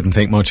Norris didn't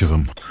think much of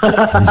him.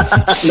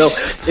 No,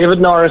 David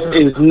Norris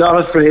is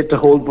not afraid to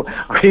hold,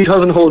 or he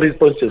doesn't hold his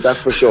punches,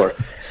 that's for sure.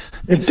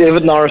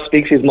 David Norris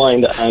speaks his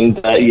mind, and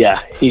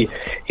he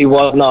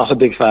was not a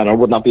big fan, or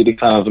would not be a big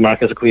fan, of the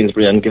Marquis of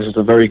Queensberry, and gives us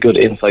a very good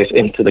insight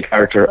into the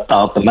character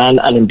of the man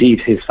and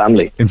indeed his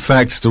family. In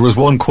fact, there was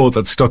one quote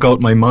that stuck out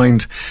in my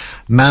mind: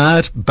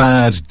 mad,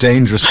 bad,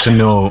 dangerous to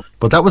know.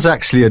 But that was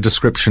actually a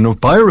description of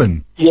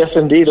Byron. Yes,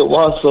 indeed it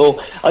was. So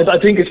I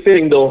think it's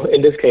fitting, though,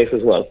 in this case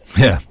as well.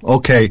 Yeah,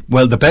 okay.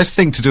 Well, the best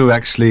thing to do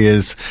actually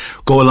is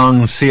go along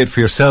and see it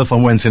for yourself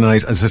on Wednesday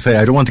night. As I say,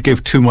 I don't want to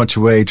give too much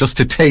away, just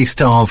a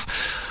taste of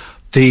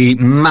the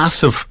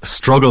massive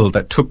struggle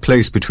that took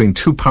place between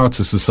two parts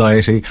of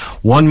society,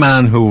 one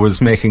man who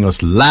was making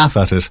us laugh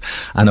at it,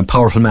 and a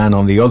powerful man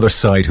on the other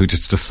side who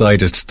just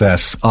decided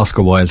that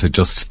Oscar Wilde had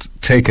just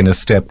taken a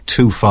step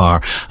too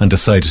far and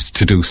decided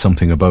to do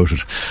something about it.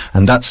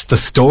 And that's the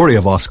story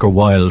of Oscar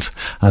Wilde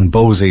and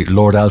Bosie,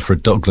 Lord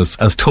Alfred Douglas,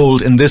 as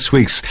told in this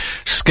week's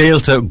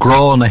Scéalta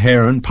Grá na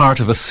hÉireann, part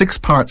of a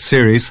 6-part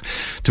series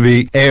to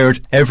be aired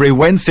every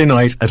Wednesday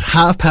night at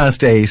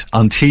 8:30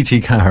 on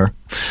TT Cahir.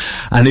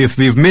 And if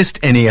you've missed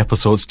any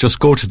episodes, just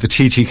go to the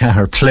TT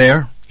Cahir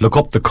player. look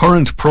up the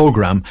current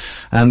programme,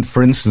 and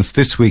for instance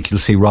this week you'll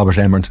see Robert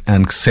Emmert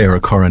and Sarah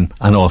Curran,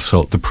 and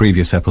also the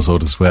previous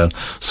episode as well.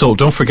 So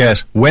don't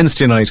forget,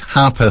 Wednesday night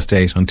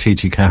 8:30 on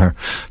TG Carr.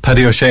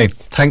 Paddy O'Shea,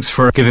 thanks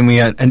for giving me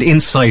an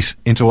insight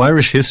into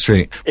Irish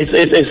history.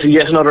 It's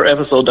yet another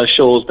episode that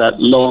shows that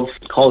love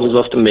causes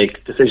us to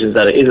make decisions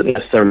that it isn't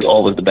necessarily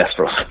always the best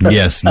for us.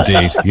 Yes,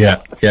 indeed.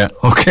 Yeah.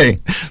 Okay.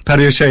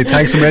 Paddy O'Shea,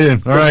 thanks a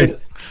million. All right.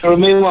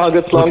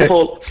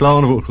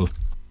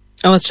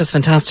 Oh, it's just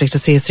fantastic to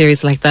see a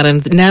series like that.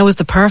 And now is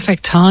the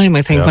perfect time,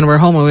 I think, when we're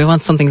home and we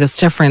want something that's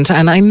different.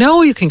 And I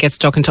know you can get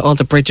stuck into all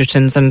the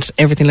Bridgertons and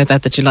everything like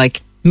that you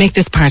like. Make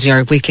this part of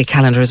your weekly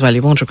calendar as well.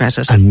 You won't regret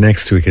it. And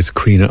next week it's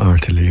Queen of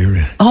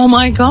Artillery. Oh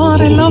my God,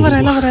 I love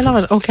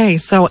it. Okay,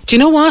 so do you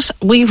know what?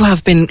 We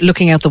have been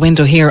looking out the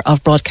window here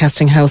of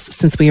Broadcasting House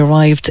since we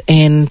arrived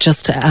in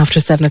just after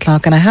 7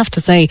 o'clock. And I have to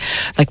say,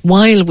 like,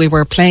 while we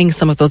were playing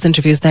some of those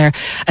interviews there,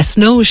 a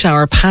snow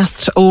shower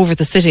passed over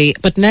the city,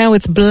 but now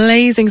it's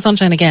blazing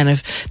sunshine again.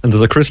 And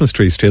there's a Christmas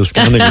tree still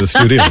standing in the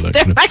studio.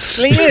 There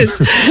actually is.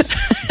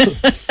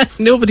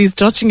 Nobody's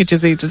touching it, you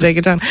see, to take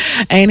it down.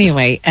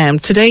 Anyway,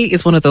 today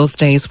is one of those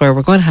days where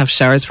we're going to have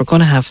showers, we're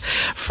going to have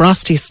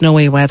frosty,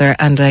 snowy weather,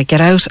 and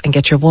get out and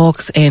get your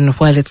walks in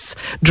while it's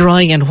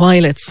dry and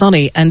while it's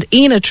sunny. And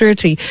Ina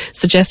Trurty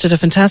suggested a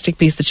fantastic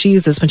piece that she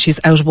uses when she's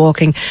out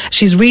walking.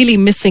 She's really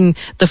missing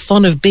the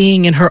fun of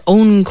being in her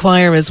own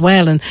choir as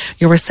well, and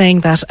you were saying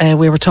that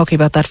we were talking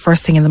about that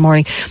first thing in the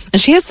morning, and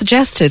she has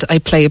suggested I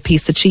play a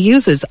piece that she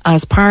uses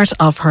as part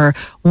of her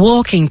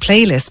walking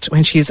playlist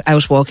when she's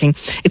out walking.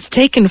 It's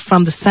taken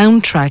from the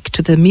soundtrack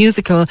to the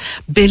musical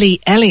Billy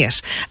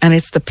Elliot, and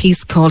it's the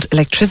piece called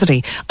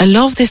Electricity. I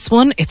love this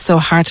one. It's so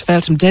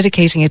heartfelt. I'm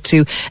dedicating it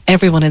to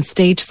everyone in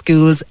stage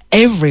schools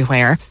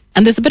everywhere.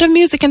 And there's a bit of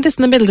music in this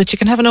in the middle that you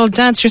can have an old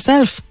dance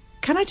yourself.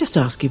 Can I just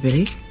ask you,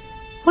 Billy,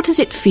 what does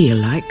it feel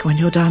like when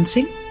you're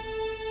dancing?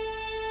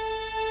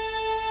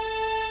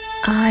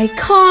 I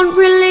can't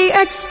really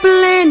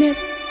explain it.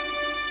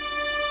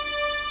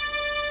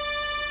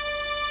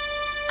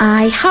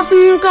 I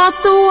haven't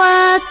got the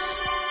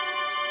words.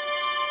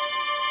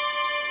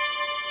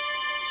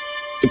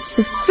 It's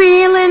a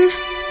feeling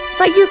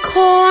that you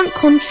can't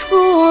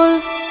control.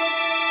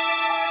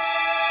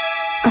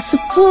 I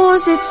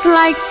suppose it's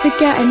like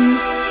forgetting,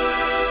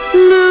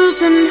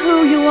 losing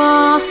who you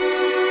are,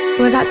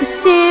 but at the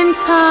same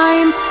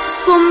time,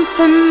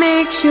 something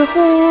makes you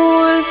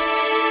whole.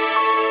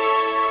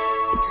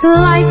 It's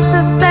like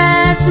that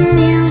there's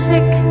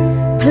music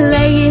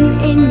playing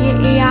in your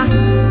ear,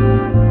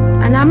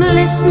 and I'm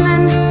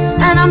listening,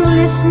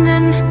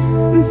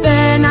 and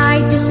then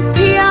I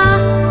disappear,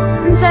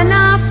 and then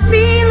I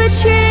feel a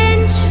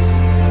change,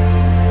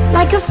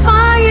 like a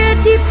fire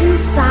deep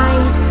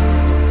inside.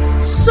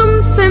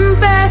 Something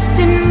burst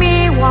in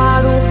me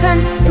wide open,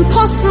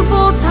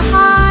 impossible to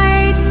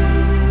hide.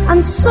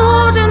 And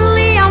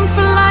suddenly I'm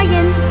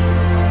flying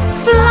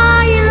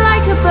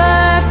like a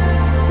bird,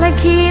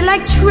 like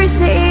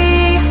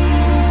electricity.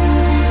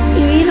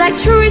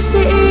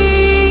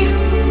 Electricity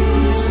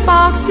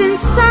sparks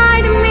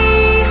inside of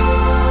me,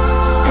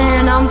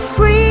 and I'm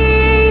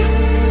free,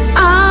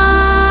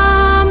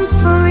 I'm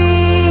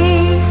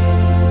free.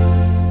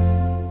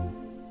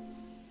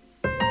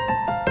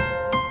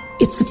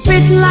 It's a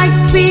bit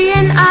like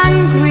being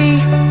angry,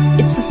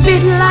 it's a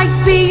bit like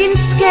being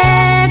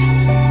scared,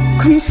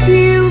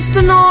 confused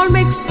and all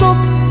mixed up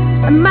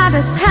and mad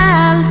as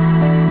hell.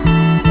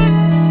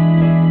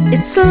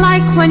 It's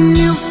like when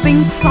you've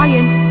been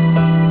crying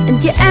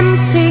and you're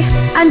empty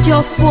and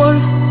you're full,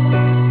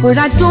 but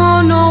I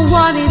don't know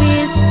what it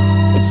is,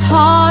 it's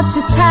hard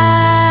to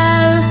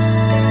tell.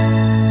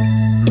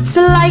 It's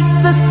like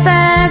that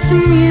there's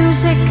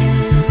music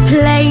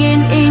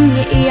playing in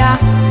your ear,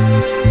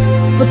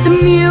 but the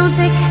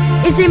music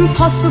is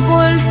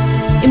impossible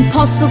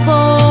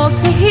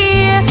to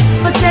hear.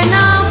 But then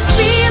I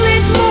feel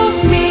it move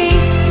me,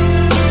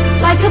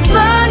 like a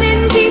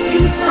burning deep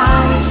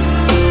inside.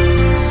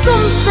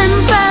 Something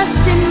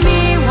burst in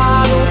me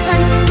wide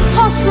open,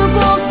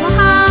 impossible to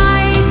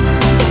hide.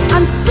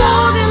 And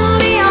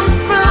suddenly I'm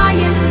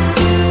flying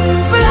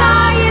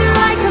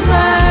like a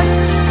bird,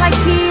 like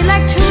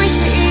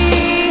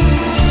electricity.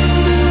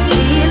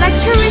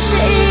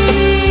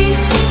 Electricity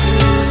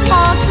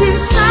sparks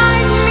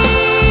inside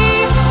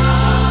me,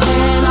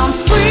 and I'm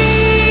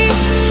free,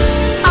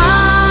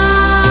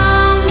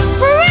 I'm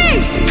free.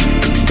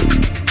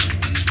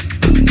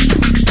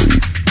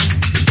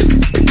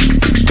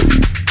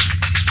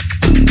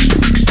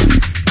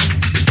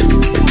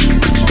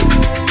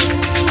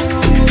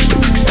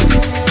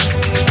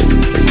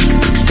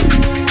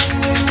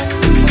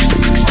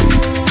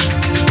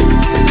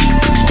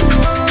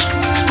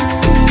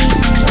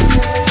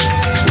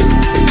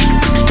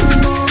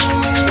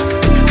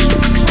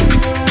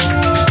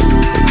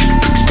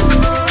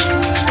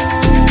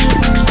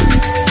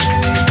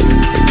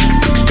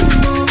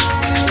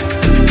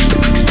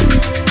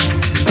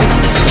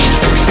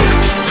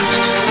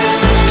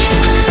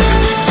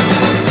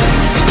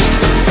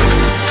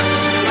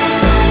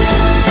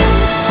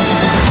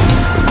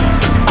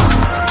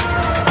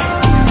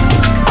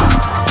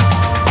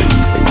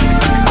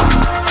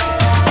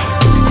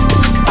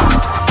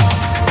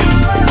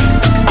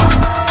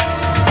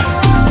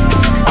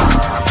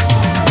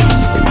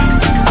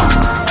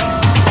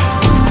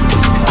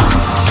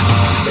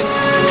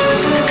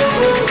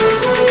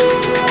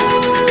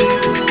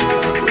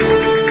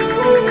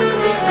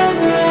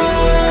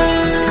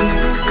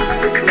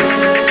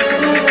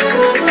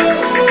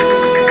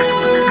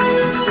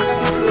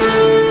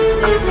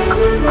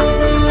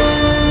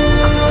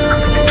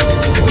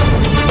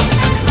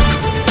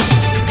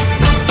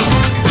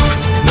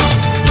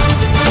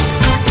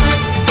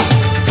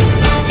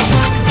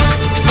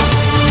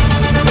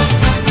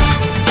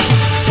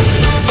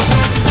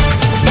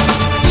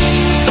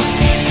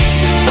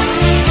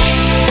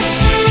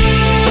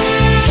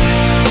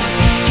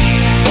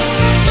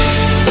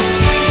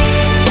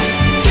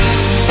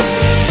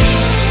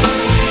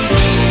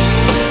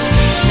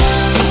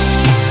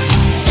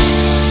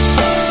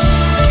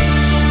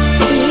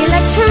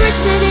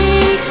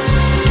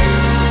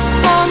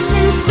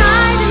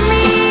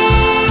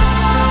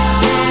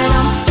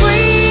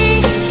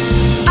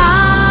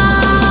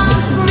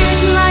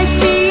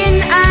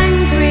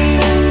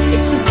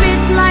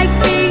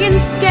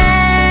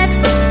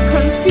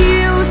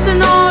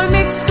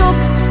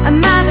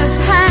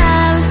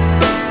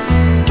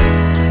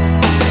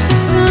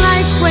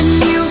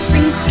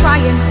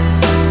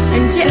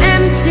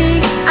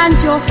 and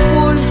you're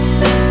full,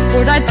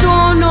 but I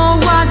don't know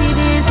what it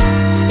is.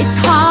 It's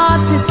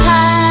hard to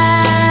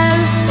tell.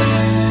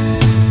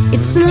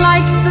 It's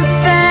like that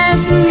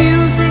there's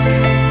music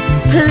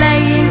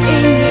playing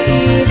in your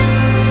ear,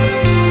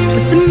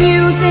 but the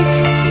music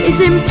is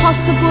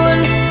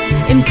impossible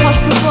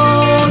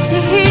to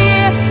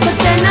hear. But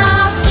then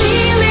I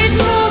feel it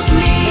move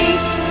me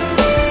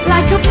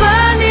like a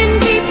burning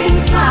deep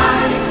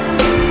inside.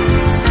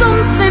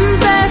 Something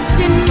burst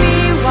in me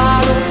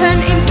wide open,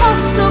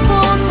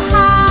 impossible to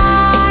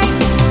hide.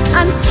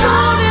 And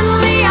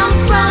suddenly I'm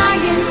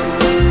flying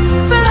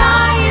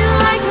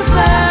like a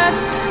bird,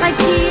 like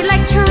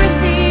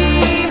electricity.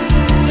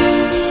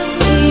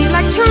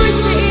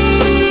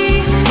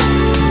 Electricity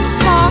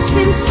sparks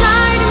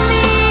inside of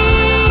me,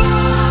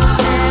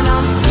 and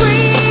I'm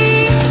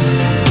free.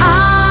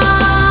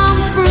 I'm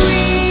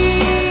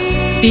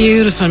free.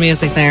 Beautiful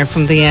music there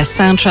from the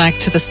soundtrack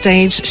to the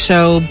stage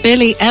show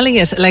Billy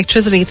Elliot,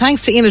 Electricity.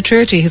 Thanks to Ina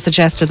Trurty who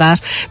suggested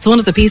that. It's one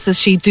of the pieces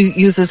she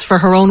uses for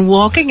her own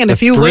walking, and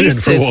if you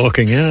wasted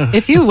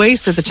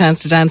the chance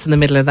to dance in the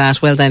middle of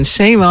that, well then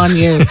shame on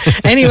you.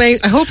 Anyway,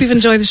 I hope you've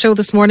enjoyed the show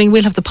this morning.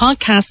 We'll have the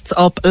podcasts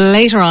up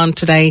later on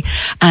today,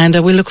 and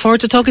we'll look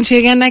forward to talking to you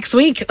again next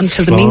week.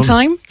 Until the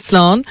meantime,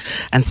 slán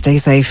and stay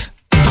safe.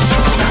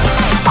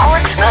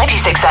 Cork's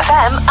 96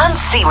 FM and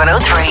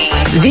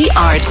C103. The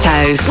Arts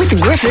House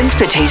with Griffin's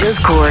Potatoes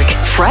Cork.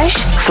 Fresh,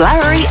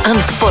 flowery and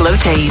full of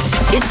taste.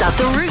 It's at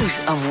the root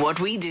of what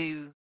we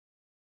do.